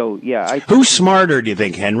 So yeah, who's smarter? Do you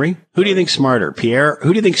think, Henry? Who do you think smarter, Pierre?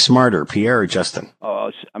 Who do you think smarter, Pierre or Justin? Oh,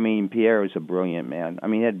 Pierre was a brilliant man. I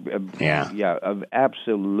mean,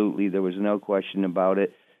 absolutely. There was no question about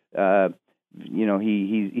it.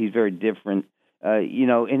 He's very different.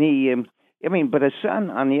 And he. But his son,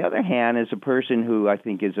 on the other hand, is a person who I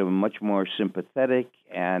think is a much more sympathetic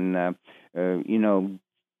and,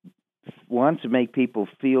 wants to make people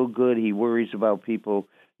feel good. He worries about people,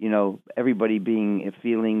 everybody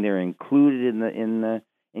feeling they're included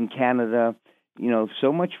in Canada.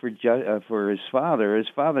 So much for his father. His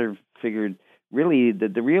father figured really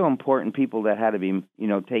that the real important people that had to be,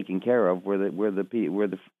 taken care of were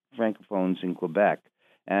the Francophones in Quebec.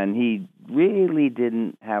 And he really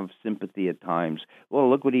didn't have sympathy at times. Well,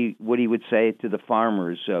 look what he would say to the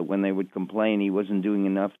farmers when they would complain he wasn't doing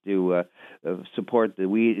enough to support the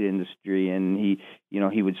wheat industry, and he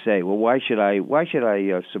would say, "Well, why should I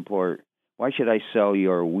sell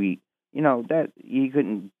your wheat?" That he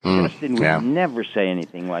couldn't. Justin would never say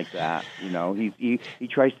anything like that. He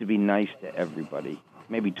tries to be nice to everybody,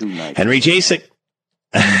 maybe too nice.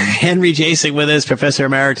 Henry Jasek with us, Professor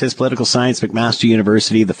Emeritus, Political Science, McMaster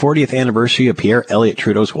University, the 40th anniversary of Pierre Elliott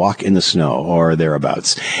Trudeau's walk in the snow, or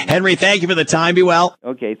thereabouts. Henry, thank you for the time. Be well.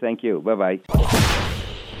 Okay, thank you. Bye-bye.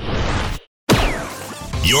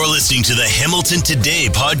 You're listening to the Hamilton Today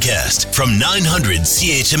podcast from 900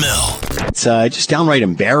 CHML. It's just downright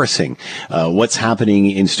embarrassing what's happening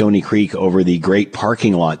in Stony Creek over the great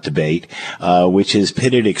parking lot debate, which has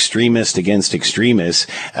pitted extremist against extremists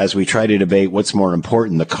as we try to debate what's more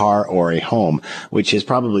important, the car or a home, which is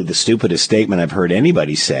probably the stupidest statement I've heard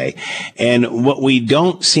anybody say. And what we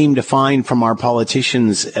don't seem to find from our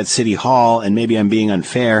politicians at City Hall, and maybe I'm being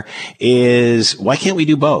unfair, is why can't we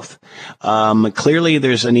do both? Clearly,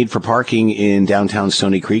 there's a need for parking in downtown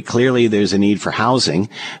Stony Creek. Clearly, there's a need for housing.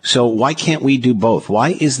 So why can't we do both? Why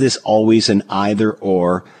is this always an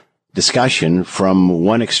either-or discussion from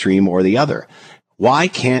one extreme or the other? Why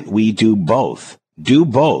can't we do both? Do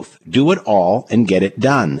both. Do it all and get it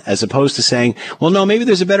done, as opposed to saying, well, no, maybe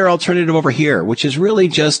there's a better alternative over here, which is really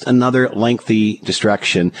just another lengthy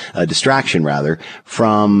distraction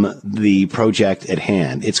from the project at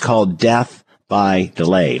hand. It's called death by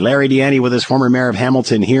delay. Larry Deanny with us, former mayor of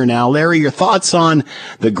Hamilton, here now. Larry, your thoughts on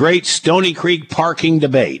the great Stony Creek parking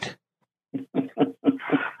debate?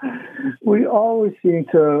 We always seem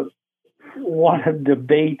to want to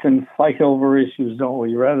debate and fight over issues, don't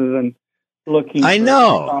we, rather than looking for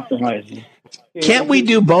compromises. Can't we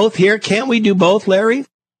do both here? Can't we do both, Larry?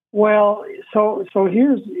 Well, so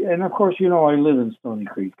here's, and of course, I live in Stony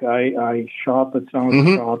Creek. I shop at some of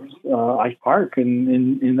the shops. I park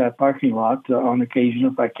in that parking lot on occasion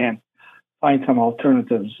if I can find some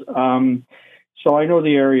alternatives. So I know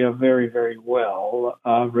the area very, very well.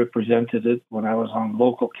 Represented it when I was on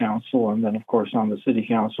local council, and then of course on the city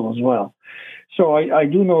council as well. So I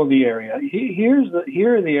do know the area. Here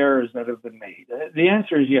are the errors that have been made. The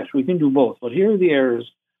answer is yes, we can do both, but here are the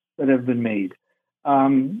errors that have been made.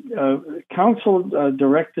 Council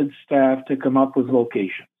directed staff to come up with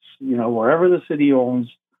locations. Wherever the city owns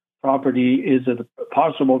property, is it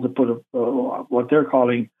possible to put what they're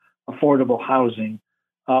calling affordable housing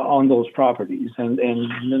on those properties? And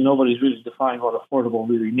nobody's really defined what affordable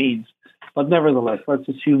really means. But nevertheless, let's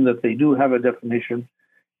assume that they do have a definition.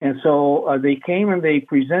 And so they came and they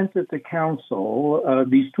presented to council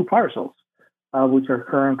these two parcels, which are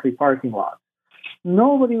currently parking lots.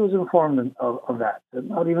 Nobody was informed of that,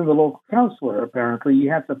 not even the local councillor, apparently. He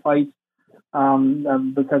had to fight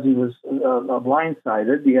because he was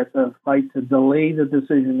blindsided. He had to fight to delay the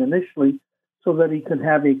decision initially so that he could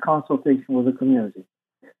have a consultation with the community.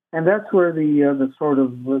 And that's where the sort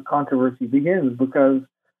of controversy begins, because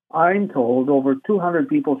I'm told over 200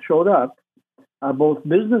 people showed up, both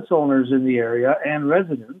business owners in the area and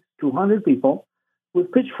residents, 200 people,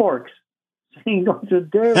 with pitchforks saying, don't you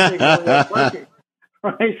dare take away that parking.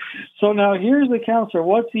 Right? So now here's the councillor.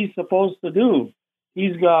 What's he supposed to do?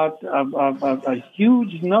 He's got a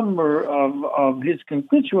huge number of his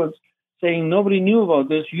constituents saying nobody knew about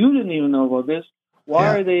this. You didn't even know about this.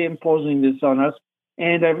 Why are they imposing this on us?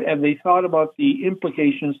 And have they thought about the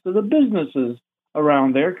implications to the businesses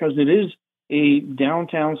around there? Because it is a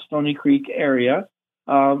downtown Stony Creek area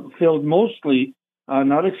filled mostly,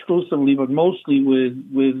 not exclusively, but mostly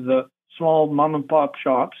with small mom and pop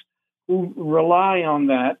shops who rely on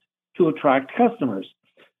that to attract customers.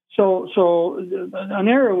 So an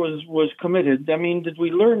error was committed. I mean, did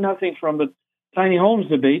we learn nothing from the tiny homes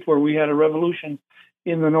debate where we had a revolution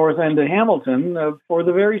in the north end of Hamilton for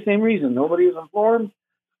the very same reason? Nobody was informed.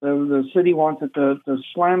 The city wanted to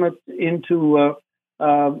slam it into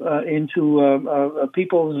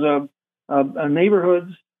people's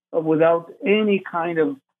neighborhoods without any kind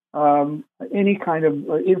of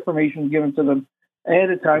information given to them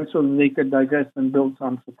ahead of time so that they could digest and build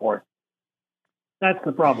some support. That's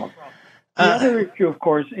the problem. The other issue, of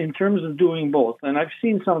course, in terms of doing both, and I've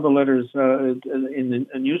seen some of the letters in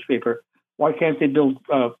the newspaper, why can't they build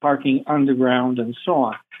parking underground and so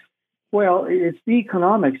on? Well, it's the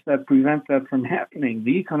economics that prevent that from happening.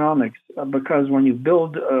 The economics, because when you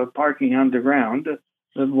build parking underground,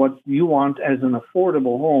 what you want as an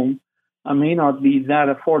affordable home may not be that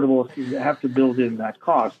affordable if you have to build in that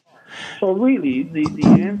cost. So really, the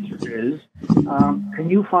answer is, can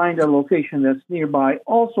you find a location that's nearby,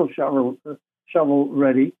 also shovel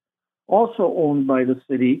ready, also owned by the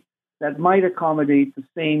city, that might accommodate the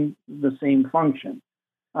same function?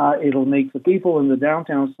 It'll make the people in the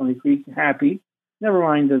downtown Stony Creek happy. Never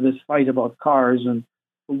mind this fight about cars and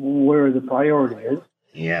where the priority is.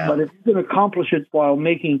 Yeah. But if you can accomplish it while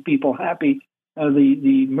making people happy,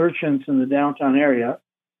 the merchants in the downtown area,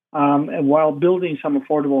 and while building some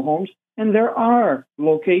affordable homes, and there are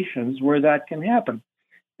locations where that can happen.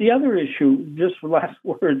 The other issue, just last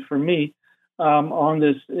word for me on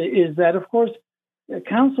this, is that, of course, the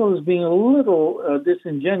council is being a little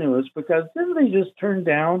disingenuous, because didn't they just turn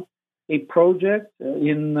down a project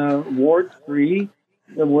in Ward 3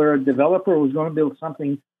 where a developer was going to build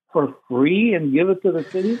something for free and give it to the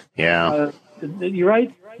city? Yeah. You're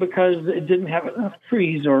right, because it didn't have enough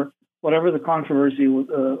trees or whatever the controversy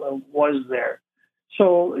was there.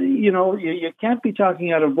 So, you can't be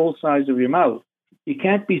talking out of both sides of your mouth. You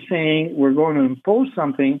can't be saying we're going to impose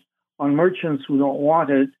something on merchants who don't want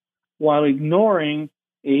it while ignoring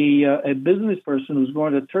a business person who's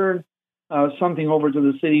going to turn something over to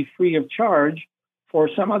the city free of charge for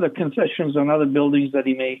some other concessions on other buildings that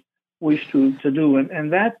he may wish to do.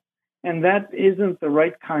 And that isn't the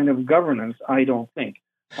right kind of governance, I don't think.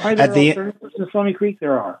 Are there alternatives to Stony Creek?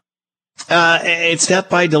 There are. It's death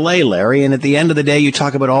by delay, Larry. And at the end of the day, you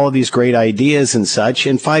talk about all of these great ideas and such.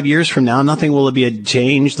 And 5 years from now, nothing will be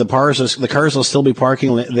changed. The cars will still be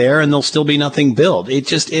parking there, and there'll still be nothing built.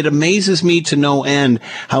 It amazes me to no end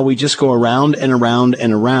how we just go around and around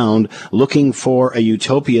and around looking for a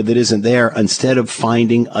utopia that isn't there instead of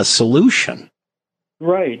finding a solution.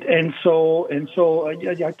 Right. And so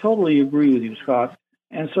I totally agree with you, Scott.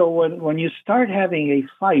 And so when you start having a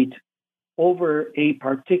fight over a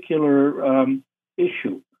particular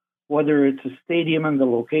issue, whether it's a stadium and the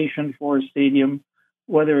location for a stadium,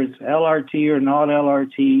 whether it's LRT or not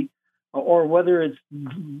LRT, or whether it's,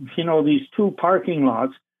 these two parking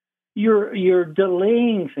lots, you're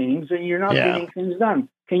delaying things and you're not getting things done.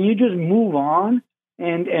 Can you just move on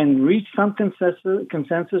and reach some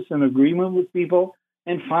consensus and agreement with people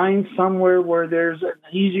and find somewhere where there's an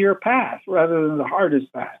easier path rather than the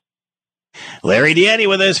hardest path? Larry Deanny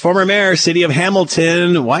with us, former mayor, city of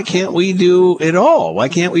Hamilton. Why can't we do it all? Why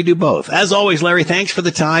can't we do both? As always, Larry, thanks for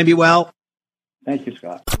the time. Be well. Thank you,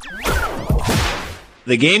 Scott.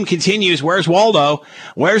 The game continues. Where's Waldo?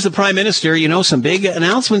 Where's the Prime Minister? Some big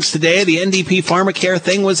announcements today. The NDP Pharmacare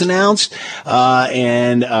thing was announced,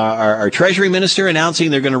 and our Treasury Minister announcing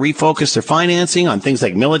they're going to refocus their financing on things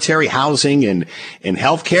like military, housing, and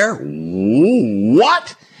healthcare.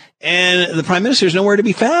 What? And the Prime Minister is nowhere to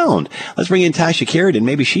be found. Let's bring in Tasha Carradine.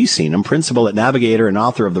 Maybe she's seen him. Principal at Navigator and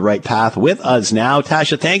author of The Right Path with us now.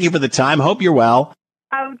 Tasha, thank you for the time. Hope you're well.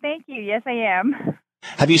 Oh, thank you. Yes, I am.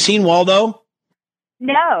 Have you seen Waldo?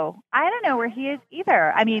 No, I don't know where he is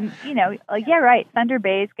either. I mean, right. Thunder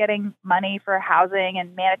Bay's getting money for housing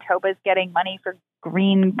and Manitoba's getting money for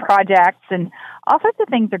green projects and all sorts of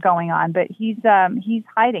things are going on. But he's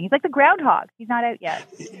hiding. He's like the groundhog. He's not out yet.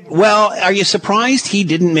 Well, are you surprised he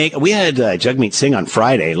didn't make? We had Jagmeet Singh on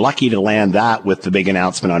Friday, lucky to land that with the big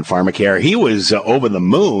announcement on pharmacare. He was over the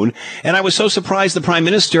moon, and I was so surprised the Prime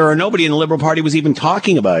Minister or nobody in the Liberal Party was even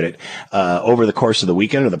talking about it over the course of the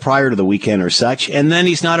weekend or the prior to the weekend or such. And then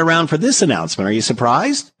he's not around for this announcement. Are you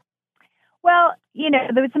surprised? Well,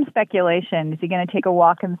 there was some speculation. Is he going to take a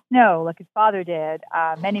walk in the snow like his father did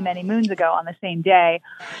many, many moons ago on the same day?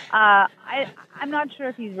 I'm not sure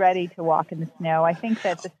if he's ready to walk in the snow. I think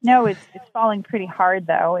that the snow is falling pretty hard,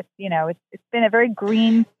 though. It's been a very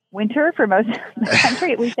green winter for most of the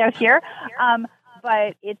country, at least out here.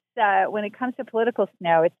 But it's when it comes to political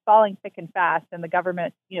snow, it's falling thick and fast, and the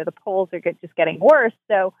government, the polls are just getting worse.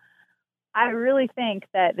 So I really think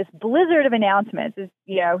that this blizzard of announcements is,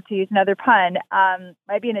 to use another pun,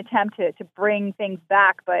 might be an attempt to bring things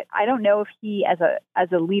back. But I don't know if he, as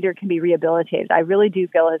a leader, can be rehabilitated. I really do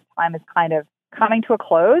feel his time is kind of coming to a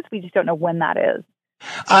close. We just don't know when that is.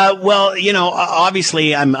 Well,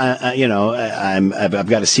 obviously I've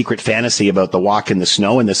got a secret fantasy about the walk in the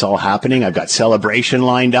snow and this all happening. I've got Celebration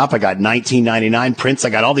lined up. I got 1999 Prince. I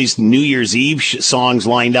got all these New Year's Eve songs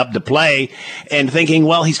lined up to play and thinking,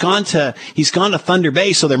 well, he's gone to Thunder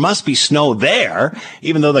Bay, so there must be snow there,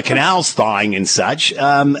 even though the canal's thawing and such.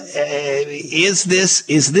 Is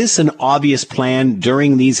this an obvious plan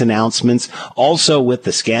during these announcements? Also with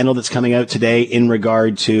the scandal that's coming out today in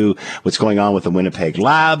regard to what's going on with the Winnipeg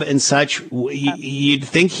lab and such, you'd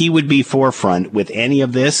think he would be forefront with any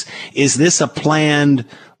of this. Is this a planned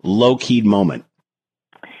low-keyed moment?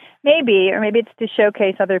 Maybe, or maybe it's to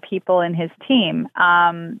showcase other people in his team.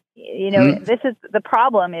 This is the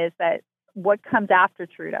problem, is that what comes after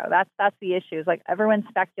Trudeau. That's the issue. It's like everyone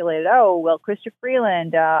speculated, Chrystia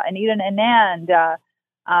Freeland, Anita Anand,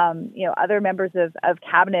 other members of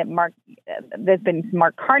cabinet. There's been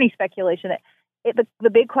Mark Carney speculation that. The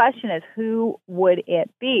big question is, who would it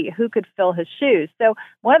be? Who could fill his shoes? So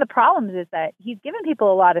one of the problems is that he's given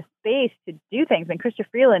people a lot of space to do things. And Chrystia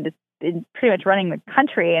Freeland has been pretty much running the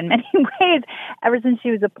country in many ways ever since she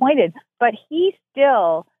was appointed. But he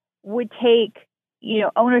still would take,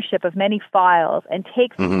 ownership of many files and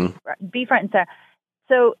be front and center.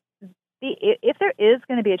 So if there is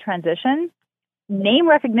going to be a transition, name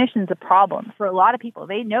recognition is a problem for a lot of people.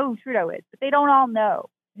 They know who Trudeau is, but they don't all know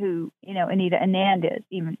who, Anita Anand is.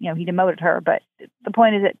 Even, he demoted her. But the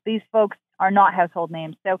point is that these folks are not household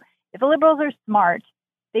names. So if the Liberals are smart,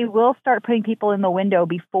 they will start putting people in the window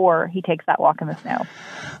before he takes that walk in the snow.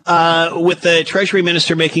 With the Treasury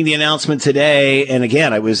Minister making the announcement today, and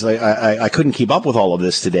again, I couldn't keep up with all of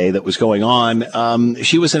this today that was going on.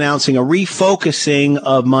 She was announcing a refocusing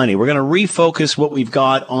of money. We're going to refocus what we've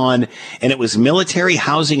got on, and it was military,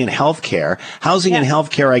 housing, and healthcare. Housing and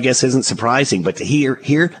healthcare, I guess, isn't surprising, but to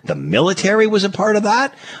hear the military was a part of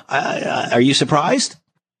that, are you surprised?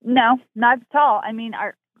 No, not at all. I mean,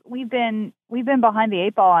 we've been behind the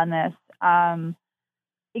 8 ball on this,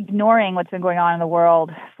 ignoring what's been going on in the world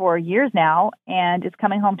for years now, and it's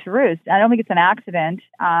coming home to roost. I don't think it's an accident.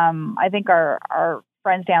 I think our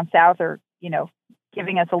friends down south are,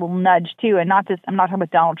 giving us a little nudge too, and I'm not talking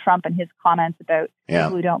about Donald Trump and his comments about people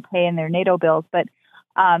who don't pay in their NATO bills, but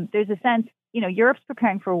there's a sense, Europe's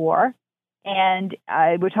preparing for war, and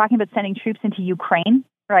we're talking about sending troops into Ukraine.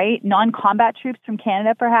 Right? Non-combat troops from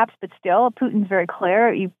Canada, perhaps, but still, Putin's very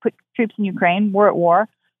clear. You put troops in Ukraine, we're at war.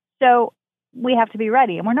 So we have to be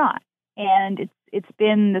ready, and we're not. And it's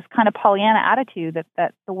been this kind of Pollyanna attitude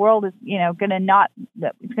that the world is, it's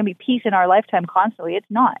going to be peace in our lifetime constantly. It's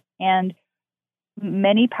not. And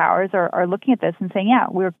many powers are looking at this and saying,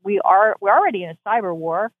 we're already in a cyber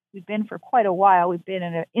war. We've been for quite a while. We've been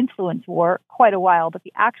in an influence war quite a while, but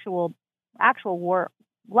the actual war,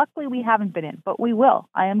 luckily, we haven't been in, but we will.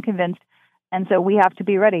 I am convinced. And so we have to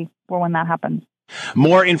be ready for when that happens.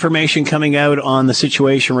 More information coming out on the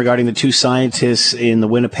situation regarding the 2 scientists in the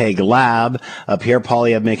Winnipeg lab. Pierre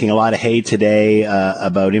Poilievre making a lot of hay today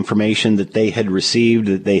about information that they had received,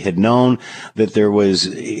 that they had known that there was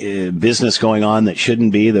business going on that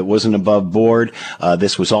shouldn't be, that wasn't above board.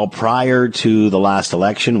 This was all prior to the last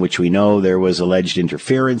election, which we know there was alleged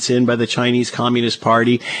interference in by the Chinese Communist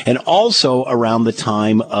Party, and also around the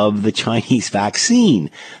time of the Chinese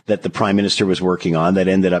vaccine that the Prime Minister was working on that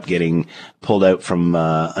ended up getting pulled out from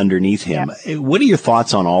underneath him. Yeah. What are your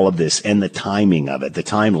thoughts on all of this and the timing of it, the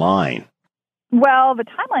timeline? Well, the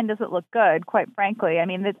timeline doesn't look good, quite frankly. I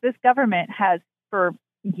mean, this government has for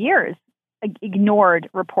years ignored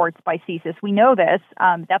reports by CSIS. We know this.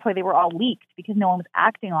 That's why they were all leaked, because no one was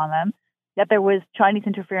acting on them, that there was Chinese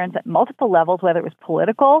interference at multiple levels, whether it was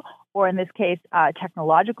political or in this case,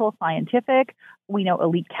 technological, scientific. We know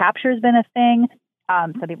elite capture has been a thing.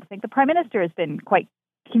 Some people think the prime minister has been quite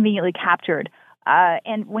conveniently captured.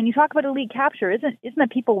 And when you talk about elite capture, isn't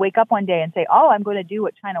that people wake up one day and say, "Oh, I'm going to do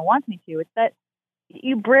what China wants me to"? It's that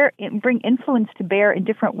you bring influence to bear in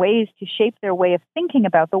different ways to shape their way of thinking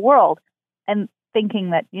about the world, and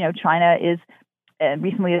thinking that China is.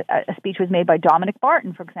 Recently, a speech was made by Dominic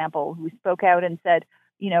Barton, for example, who spoke out and said,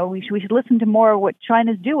 we should listen to more of what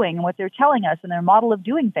China's doing and what they're telling us and their model of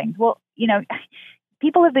doing things. Well,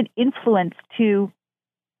 people have been influenced to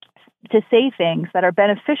say things that are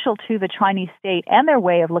beneficial to the Chinese state and their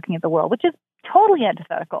way of looking at the world, which is totally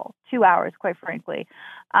antithetical to ours, quite frankly.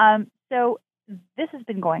 So this has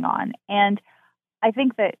been going on, and I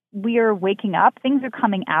think that we are waking up. Things are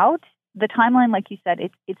coming out. The timeline, like you said,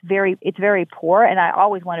 it's very poor, and I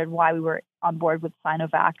always wondered why we were on board with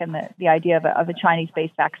Sinovac, and the idea of a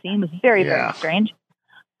Chinese-based vaccine was very strange.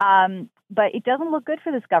 But it doesn't look good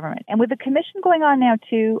for this government. And with the commission going on now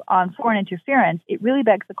too on foreign interference, it really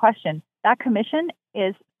begs the question. That commission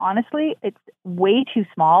is honestly, it's way too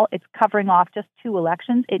small. It's covering off just 2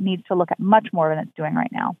 elections. It needs to look at much more than it's doing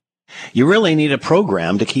right now. You really need a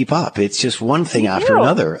program to keep up. It's just one thing after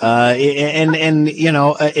another.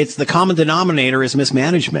 It's the common denominator is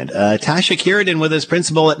mismanagement. Tasha Kieran with us,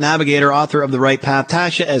 principal at Navigator, author of The Right Path.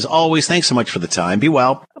 Tasha, as always, thanks so much for the time. Be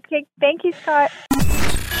well. Okay. Thank you, Scott.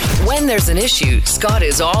 When there's an issue, Scott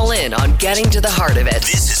is all in on getting to the heart of it.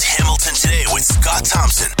 This is Hamilton Today with Scott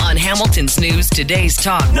Thompson on Hamilton's News Today's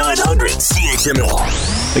Talk 900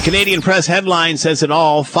 CHML. The Canadian Press headline says it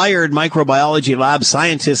all. Fired microbiology lab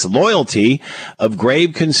scientists' loyalty of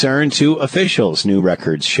grave concern to officials, new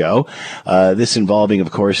records show. This involving,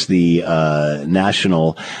 of course, the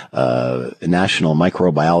National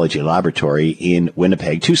Microbiology Laboratory in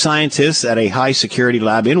Winnipeg. 2 scientists at a high security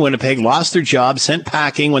lab in Winnipeg lost their jobs, sent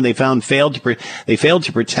packing when they failed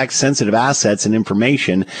to protect sensitive assets and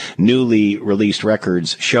information. Newly released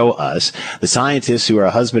records show us. The scientists, who are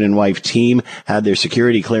a husband and wife team, had their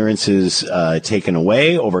security clearances taken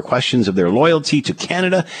away over questions of their loyalty to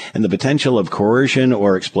Canada and the potential of coercion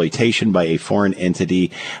or exploitation by a foreign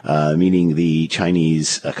entity, meaning the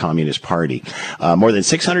Chinese Communist Party. More than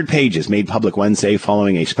 600 pages made public Wednesday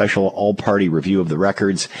following a special all-party review of the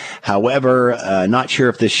records. However, not sure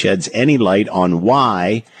if this sheds any light on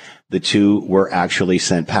why the 2 were actually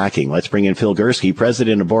sent packing. Let's bring in Phil Gursky,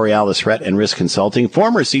 president of Borealis Threat and Risk Consulting,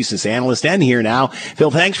 former CSIS analyst, and here now. Phil,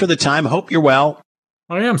 thanks for the time. Hope you're well.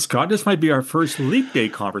 I am, Scott. This might be our first leap day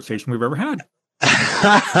conversation we've ever had.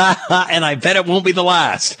 And I bet it won't be the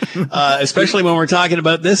last, especially when we're talking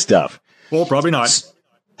about this stuff. Well, probably not.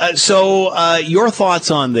 So your thoughts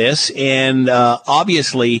on this, and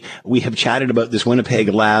obviously we have chatted about this Winnipeg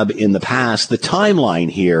lab in the past. The timeline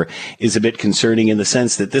here is a bit concerning in the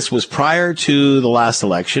sense that this was prior to the last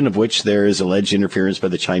election, of which there is alleged interference by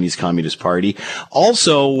the Chinese Communist Party.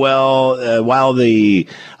 Also, while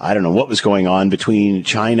I don't know what was going on between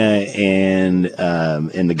China and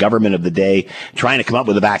the government of the day trying to come up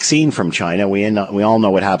with a vaccine from China, we all know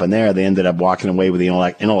what happened there. They ended up walking away with the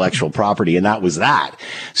intellectual property, and that was that.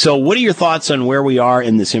 So what are your thoughts on where we are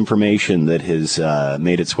in this information that has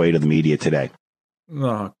made its way to the media today?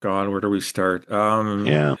 Oh, God, where do we start?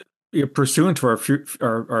 Pursuant to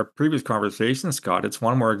our previous conversation, Scott, it's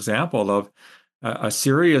one more example of a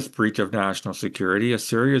serious breach of national security, a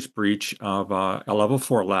serious breach of a level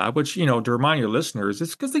 4 lab, which, to remind your listeners,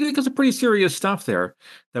 it's because there's pretty serious stuff there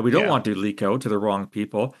that we don't want to leak out to the wrong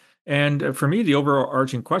people. And for me, the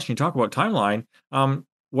overarching question, you talk about timeline,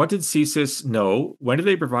 what did CSIS know? When did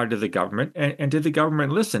they provide it to the government? And did the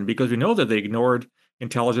government listen? Because we know that they ignored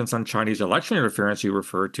intelligence on Chinese election interference you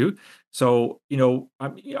referred to. So, I know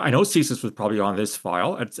CSIS was probably on this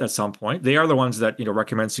file at some point. They are the ones that,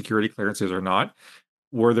 recommend security clearances or not.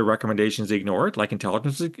 Were the recommendations ignored, like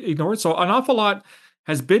intelligence ignored? So an awful lot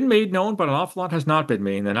has been made known, but an awful lot has not been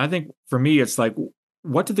made. And I think for me, it's like,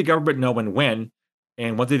 what did the government know and when?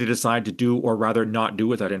 And what did they decide to do or rather not do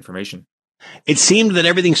with that information? It seemed that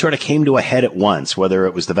everything sort of came to a head at once, whether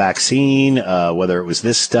it was the vaccine, whether it was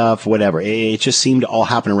this stuff, whatever. It just seemed to all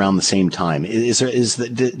happen around the same time. Is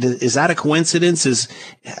that a coincidence?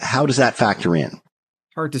 How does that factor in?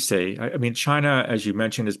 Hard to say. I mean, China, as you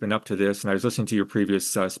mentioned, has been up to this, and I was listening to your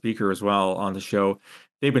previous speaker as well on the show.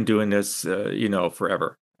 They've been doing this,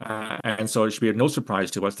 forever. And so it should be no surprise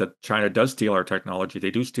to us that China does steal our technology. They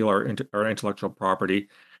do steal our intellectual property.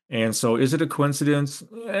 And so is it a coincidence?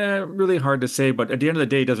 Really hard to say, but at the end of the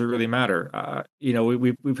day, does it really matter?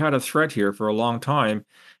 We've had a threat here for a long time,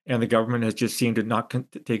 and the government has just seemed to not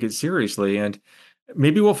take it seriously. And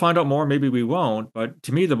Maybe we'll find out more, maybe we won't. But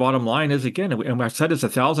to me, the bottom line is, again, and I've said this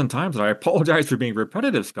 1,000 times, and I apologize for being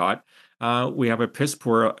repetitive, Scott. We have a piss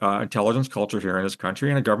poor intelligence culture here in this country,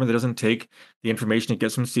 and a government that doesn't take the information it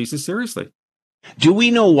gets from CSIS seriously. Do we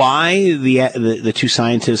know why the two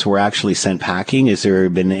scientists were actually sent packing? Has there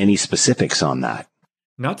been any specifics on that?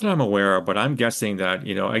 Not that I'm aware of, but I'm guessing that,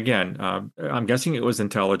 again, I'm guessing it was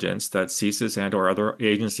intelligence that CSIS and or other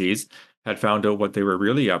agencies had found out what they were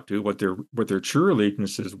really up to, what their true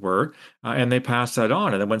allegiances were, and they passed that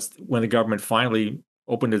on. And then when the government finally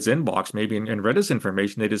opened its inbox, maybe and read this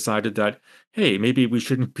information, they decided that, hey, maybe we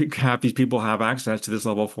shouldn't have these people have access to this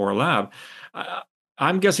level 4 lab.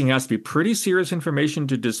 I'm guessing it has to be pretty serious information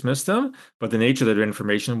to dismiss them, but the nature of that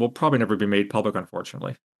information will probably never be made public,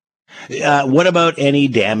 unfortunately. What about any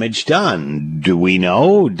damage done? Do we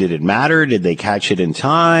know? Did it matter? Did they catch it in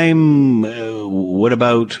time? What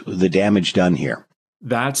about the damage done here?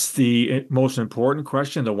 That's the most important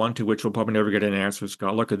question, the one to which we'll probably never get an answer,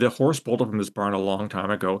 Scott. Look, the horse bolted from this barn a long time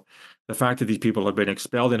ago. The fact that these people have been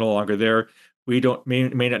expelled, they're no longer there. We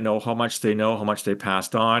may not know how much they know, how much they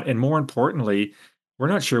passed on, and more importantly, we're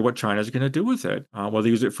not sure what China's going to do with it. Will they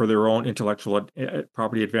use it for their own intellectual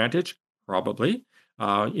property advantage? Probably.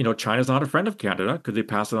 China's not a friend of Canada. Could they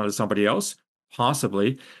pass it on to somebody else?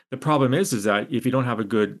 Possibly. The problem is that if you don't have a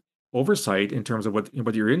good oversight in terms of what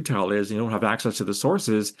your intel is, and you don't have access to the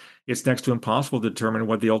sources, it's next to impossible to determine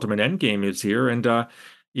what the ultimate end game is here. And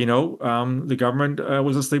the government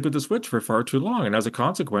was asleep at the switch for far too long, and as a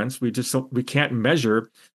consequence, we can't measure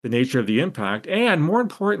the nature of the impact. And more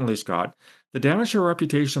importantly, Scott, the damage to our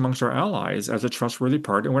reputation amongst our allies as a trustworthy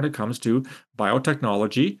partner when it comes to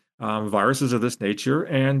biotechnology, viruses of this nature,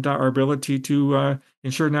 and our ability to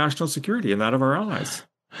ensure national security and that of our allies.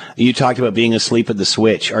 You talked about being asleep at the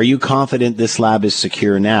switch. Are you confident this lab is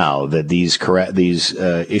secure now, that these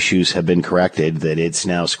issues have been corrected, that it's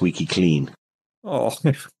now squeaky clean? Oh,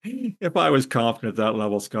 if I was confident at that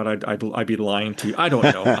level, Scott, I'd be lying to you. I don't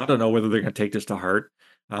know. I don't know whether they're going to take this to heart.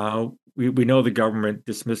 We know the government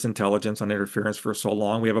dismissed intelligence on interference for so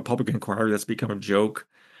long. We have a public inquiry that's become a joke.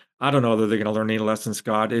 I don't know that they're going to learn any lessons,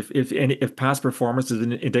 Scott. If past performance is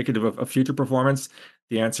indicative of future performance,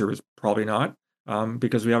 the answer is probably not,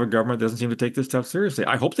 because we have a government that doesn't seem to take this stuff seriously.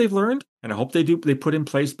 I hope they've learned, and I hope they put in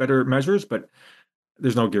place better measures, but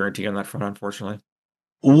there's no guarantee on that front, unfortunately.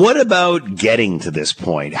 What about getting to this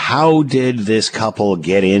point? How did this couple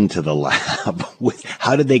get into the lab?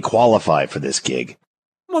 How did they qualify for this gig?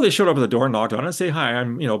 Well, they showed up at the door, knocked on it, and say, "Hi,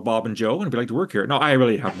 I'm Bob and Joe, and I'd like to work here." No, I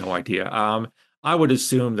really have no idea. I would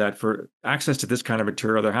assume that for access to this kind of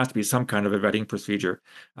material, there has to be some kind of a vetting procedure.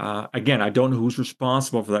 Again, I don't know who's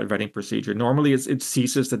responsible for that vetting procedure. Normally, it's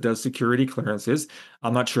CSIS that does security clearances.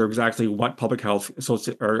 I'm not sure exactly what Public Health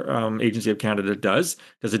Agency of Canada does.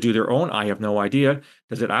 Does it do their own? I have no idea.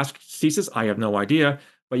 Does it ask CSIS? I have no idea.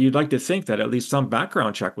 But you'd like to think that at least some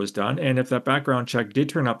background check was done. And if that background check did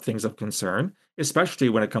turn up things of concern, especially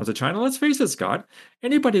when it comes to China, let's face it, Scott,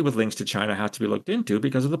 anybody with links to China has to be looked into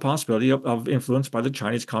because of the possibility of influence by the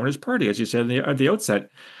Chinese Communist Party, as you said at the outset.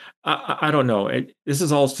 I don't know. This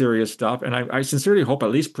is all serious stuff. And I sincerely hope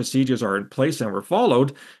at least procedures are in place and were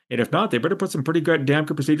followed. And if not, they better put some pretty damn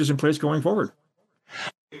good procedures in place going forward.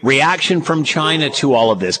 Reaction from China to all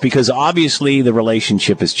of this, because obviously the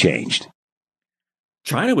relationship has changed.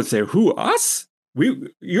 China would say, "Who, us?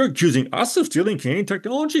 You're accusing us of stealing Canadian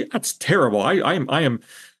technology? That's terrible. I am,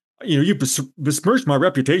 you besmirched my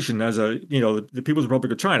reputation as the People's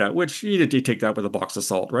Republic of China," which you take that with a box of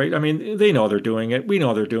salt, right? I mean, they know they're doing it. We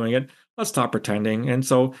know they're doing it. Let's stop pretending. And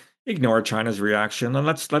so ignore China's reaction, and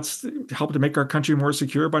let's help to make our country more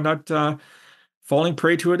secure by not falling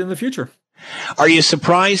prey to it in the future. Are you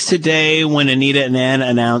surprised today when Anita Anand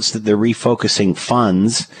announced that they're refocusing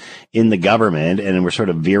funds in the government, and we're sort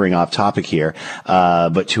of veering off topic here,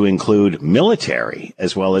 but to include military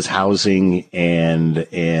as well as housing and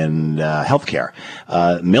healthcare?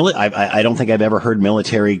 I don't think I've ever heard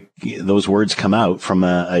military, those words come out from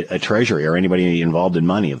a treasury or anybody involved in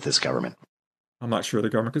money of this government. I'm not sure the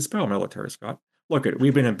government can spell military, Scott. Look,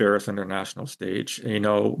 we've been embarrassed on the international stage.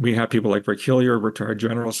 We have people like Rick Hillier, retired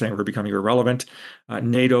general, saying we're becoming irrelevant.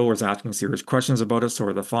 NATO was asking serious questions about us, so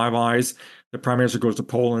are the Five Eyes. The Prime Minister goes to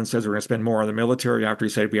Poland and says we're going to spend more on the military after he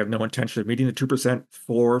said we have no intention of meeting the 2%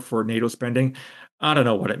 floor for NATO spending. I don't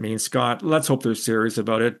know what it means, Scott. Let's hope they're serious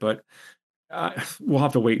about it, but we'll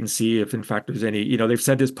have to wait and see if, in fact, there's any, they've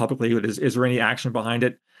said this publicly, but is there any action behind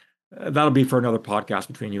it? That'll be for another podcast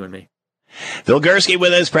between you and me. Phil Gursky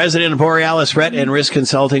with us, president of Borealis Threat and Risk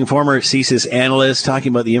Consulting, former CSIS analyst,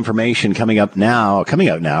 talking about the information coming out now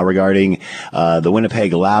regarding the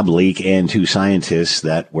Winnipeg lab leak and 2 scientists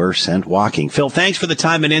that were sent walking. Phil, thanks for the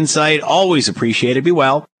time and insight. Always appreciate it. Be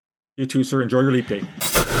well. You too, sir. Enjoy your leap day.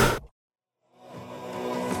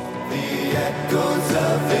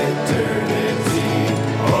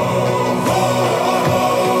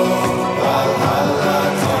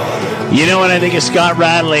 You know, when I think of Scott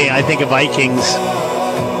Radley, I think of Vikings.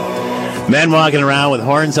 Men walking around with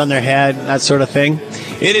horns on their head, that sort of thing.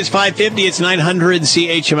 It is 5:50. It's 900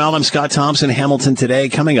 CHML. I'm Scott Thompson, Hamilton Today.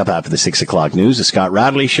 Coming up after the 6 o'clock news, the Scott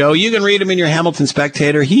Radley Show. You can read him in your Hamilton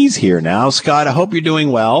Spectator. He's here now. Scott, I hope you're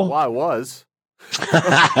doing well. Well, I was.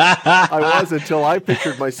 I was until I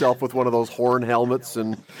pictured myself with one of those horn helmets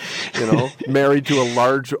and, married to a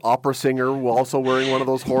large opera singer also wearing one of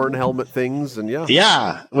those horn helmet things. And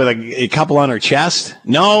yeah, with a couple on her chest.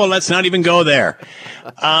 No, let's not even go there.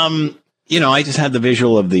 I just had the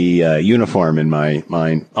visual of the uniform in my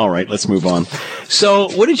mind. All right, let's move on. So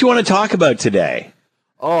what did you want to talk about today?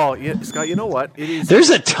 Oh, yeah, Scott, you know what? There's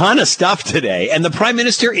a ton of stuff today, and the Prime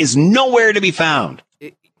Minister is nowhere to be found.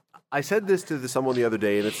 I said this to someone the other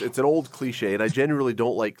day, and it's an old cliche, and I genuinely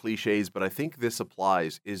don't like cliches, but I think this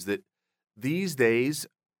applies, is that these days,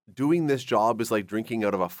 doing this job is like drinking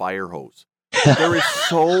out of a fire hose. There is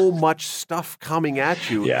so much stuff coming at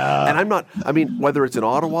you. Yeah. And whether it's in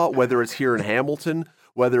Ottawa, whether it's here in Hamilton,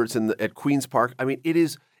 whether it's at Queen's Park, it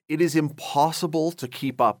is impossible to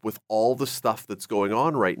keep up with all the stuff that's going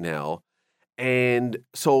on right now. And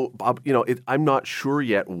so, I'm not sure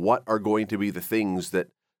yet what are going to be the things that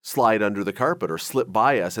slide under the carpet or slip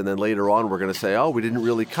by us, and then later on we're going to say, oh, we didn't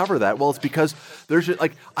really cover that. Well, it's because there's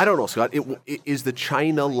I don't know, Scott, is the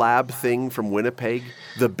China lab thing from Winnipeg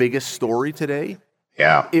the biggest story today?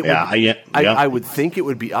 Yeah. I would think it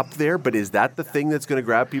would be up there, but is that the thing that's going to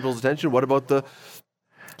grab people's attention? What about the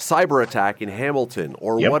cyber attack in Hamilton?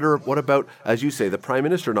 Or what about, as you say, the Prime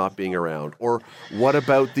Minister not being around? Or what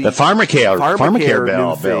about the pharmacare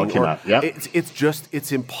bill came out? Yep.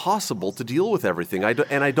 It's impossible to deal with everything.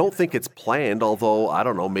 I don't think it's planned, although, I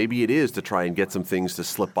don't know, maybe it is to try and get some things to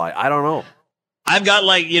slip by. I don't know. I've got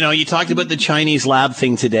you talked about the Chinese lab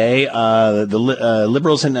thing today. The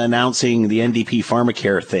Liberals announcing the NDP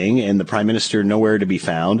pharmacare thing, and the Prime Minister nowhere to be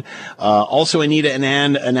found. Also, Anita and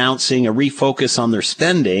Ann announcing a refocus on their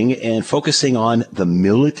spending and focusing on the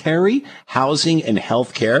military, housing, and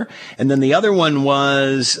healthcare. And then the other one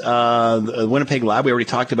was the Winnipeg lab. We already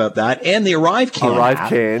talked about that, and the Arrive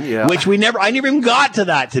Can, yeah. Which I never even got to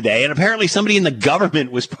that today. And apparently, somebody in the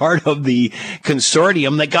government was part of the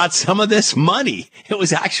consortium that got some of this money. It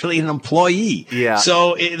was actually an employee. Yeah.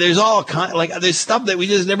 So there's all there's stuff that we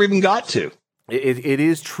just never even got to. It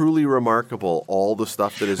is truly remarkable, all the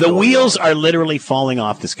stuff that is the going wheels on. Are literally falling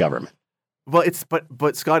off this government. Well,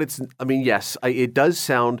 but Scott, yes, it does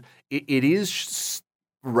sound. It is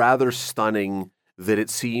rather stunning that it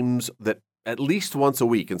seems that at least once a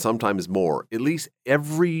week, and sometimes more, at least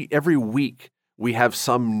every week, we have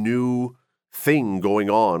some new thing going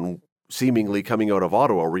on, seemingly coming out of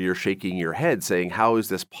Ottawa, where you're shaking your head saying, how is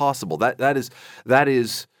this possible? That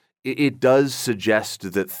is it does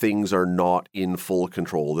suggest that things are not in full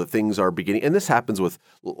control, that things are beginning, and this happens with,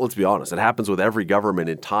 let's be honest, it happens with every government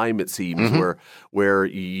in time, it seems, where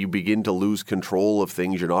you begin to lose control of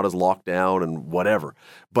things, you're not as locked down and whatever.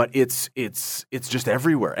 But it's just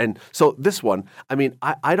everywhere. And so this one,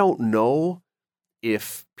 I don't know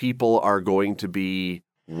if people are going to be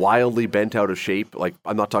wildly bent out of shape. Like,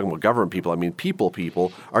 I'm not talking about government people. I mean, people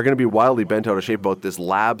are going to be wildly bent out of shape about this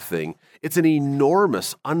lab thing. It's an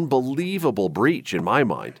enormous, unbelievable breach in my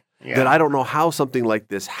mind that I don't know how something like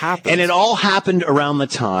this happens. And it all happened around the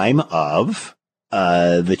time of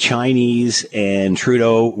the Chinese and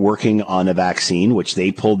Trudeau working on a vaccine, which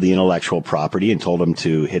they pulled the intellectual property and told them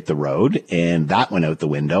to hit the road. And that went out the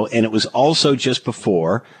window. And it was also just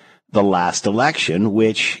before the last election,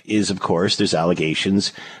 which is, of course, there's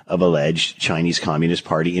allegations of alleged Chinese Communist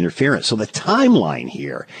Party interference. So the timeline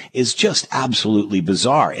here is just absolutely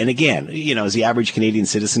bizarre. And again, is the average Canadian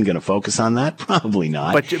citizen going to focus on that? Probably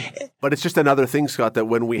not. But it's just another thing, Scott, that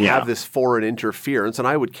when we have this foreign interference, and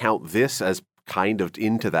I would count this as kind of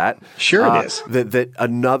into that. Sure it is. That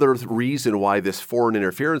another reason why this foreign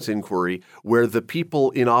interference inquiry, where the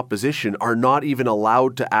people in opposition are not even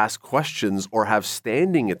allowed to ask questions or have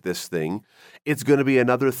standing at this thing, it's going to be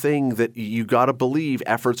another thing that you got to believe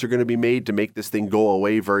efforts are going to be made to make this thing go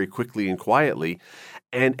away very quickly and quietly.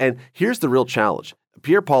 And here's the real challenge.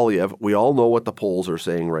 Pierre Poilievre, we all know what the polls are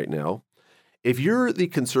saying right now. If you're the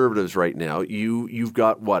Conservatives right now, you've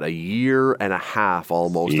got, what, a year and a half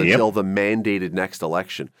almost until the mandated next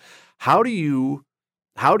election. How do you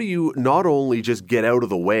not only just get out of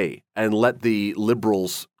the way and let the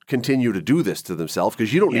Liberals continue to do this to themselves,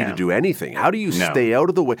 because you don't need to do anything. How do you stay out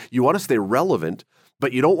of the way? You want to stay relevant,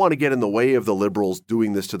 but you don't want to get in the way of the Liberals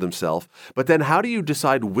doing this to themselves. But then how do you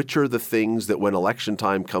decide which are the things that when election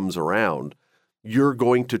time comes around, you're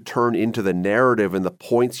going to turn into the narrative and the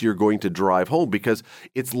points you're going to drive home? Because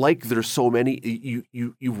it's like there's so many,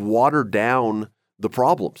 you've watered down the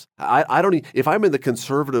problems. I don't, if I'm in the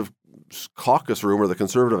Conservative caucus room or the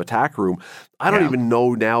Conservative attack room, I don't even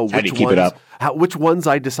know now which ones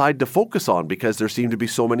I decide to focus on, because there seem to be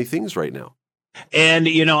so many things right now. And,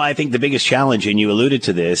 I think the biggest challenge, and you alluded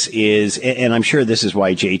to this, is, and I'm sure this is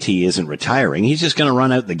why JT isn't retiring, he's just going to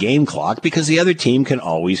run out the game clock, because the other team can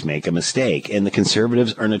always make a mistake. And the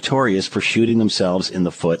Conservatives are notorious for shooting themselves in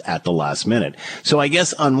the foot at the last minute. So I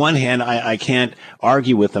guess on one hand, I can't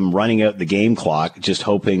argue with them running out the game clock, just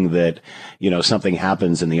hoping that, something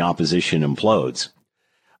happens and the opposition implodes.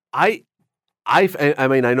 I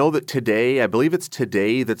mean, I know that today, I believe it's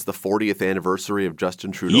today, that's the 40th anniversary of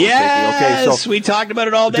Justin Trudeau. Yes, we talked about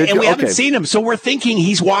it all day, and we haven't seen him. So we're thinking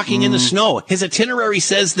he's walking in the snow. His itinerary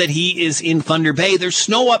says that he is in Thunder Bay. There's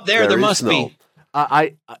snow up there. There must be.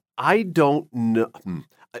 I don't know.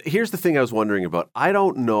 Here's the thing I was wondering about. I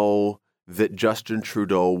don't know that Justin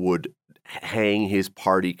Trudeau would hang his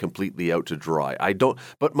party completely out to dry. I don't,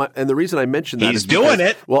 and the reason I mentioned that is doing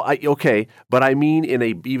it. Well, but I mean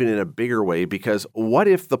even in a bigger way, because what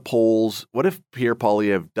if Pierre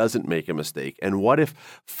Poilievre doesn't make a mistake, and what if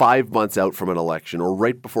 5 months out from an election, or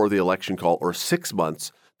right before the election call, or 6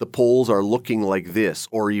 months, the polls are looking like this,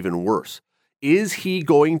 or even worse? Is he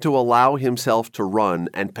going to allow himself to run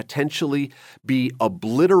and potentially be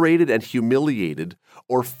obliterated and humiliated?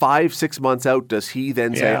 Or 5-6 months out, does he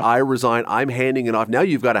then say, I resign, I'm handing it off? Now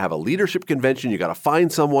you've got to have a leadership convention, you've got to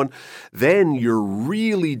find someone. Then you're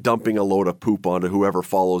really dumping a load of poop onto whoever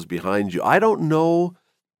follows behind you. I don't know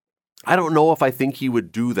if I think he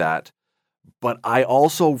would do that. But I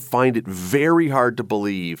also find it very hard to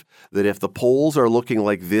believe that if the polls are looking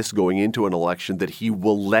like this going into an election, that he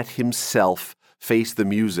will let himself face the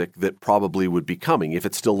music that probably would be coming if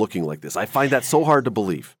it's still looking like this. I find that so hard to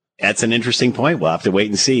believe. That's an interesting point. We'll have to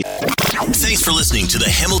wait and see. Thanks for listening to the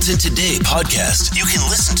Hamilton Today podcast. You can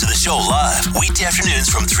listen to the show live weekday afternoons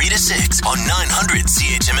from 3 to 6 on 900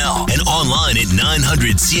 CHML and online at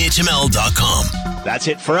 900CHML.com. That's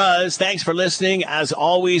it for us. Thanks for listening. As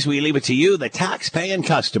always, we leave it to you, the tax-paying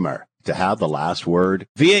customer, to have the last word.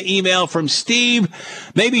 Via email from Steve,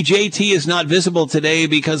 maybe JT is not visible today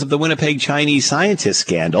because of the Winnipeg Chinese scientist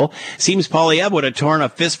scandal. Seems Poilievre would have torn a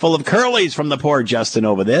fistful of curlies from the poor Justin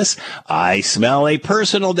over this. I smell a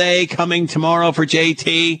personal day coming tomorrow for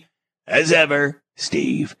JT. As ever,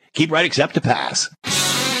 Steve. Keep right except to pass.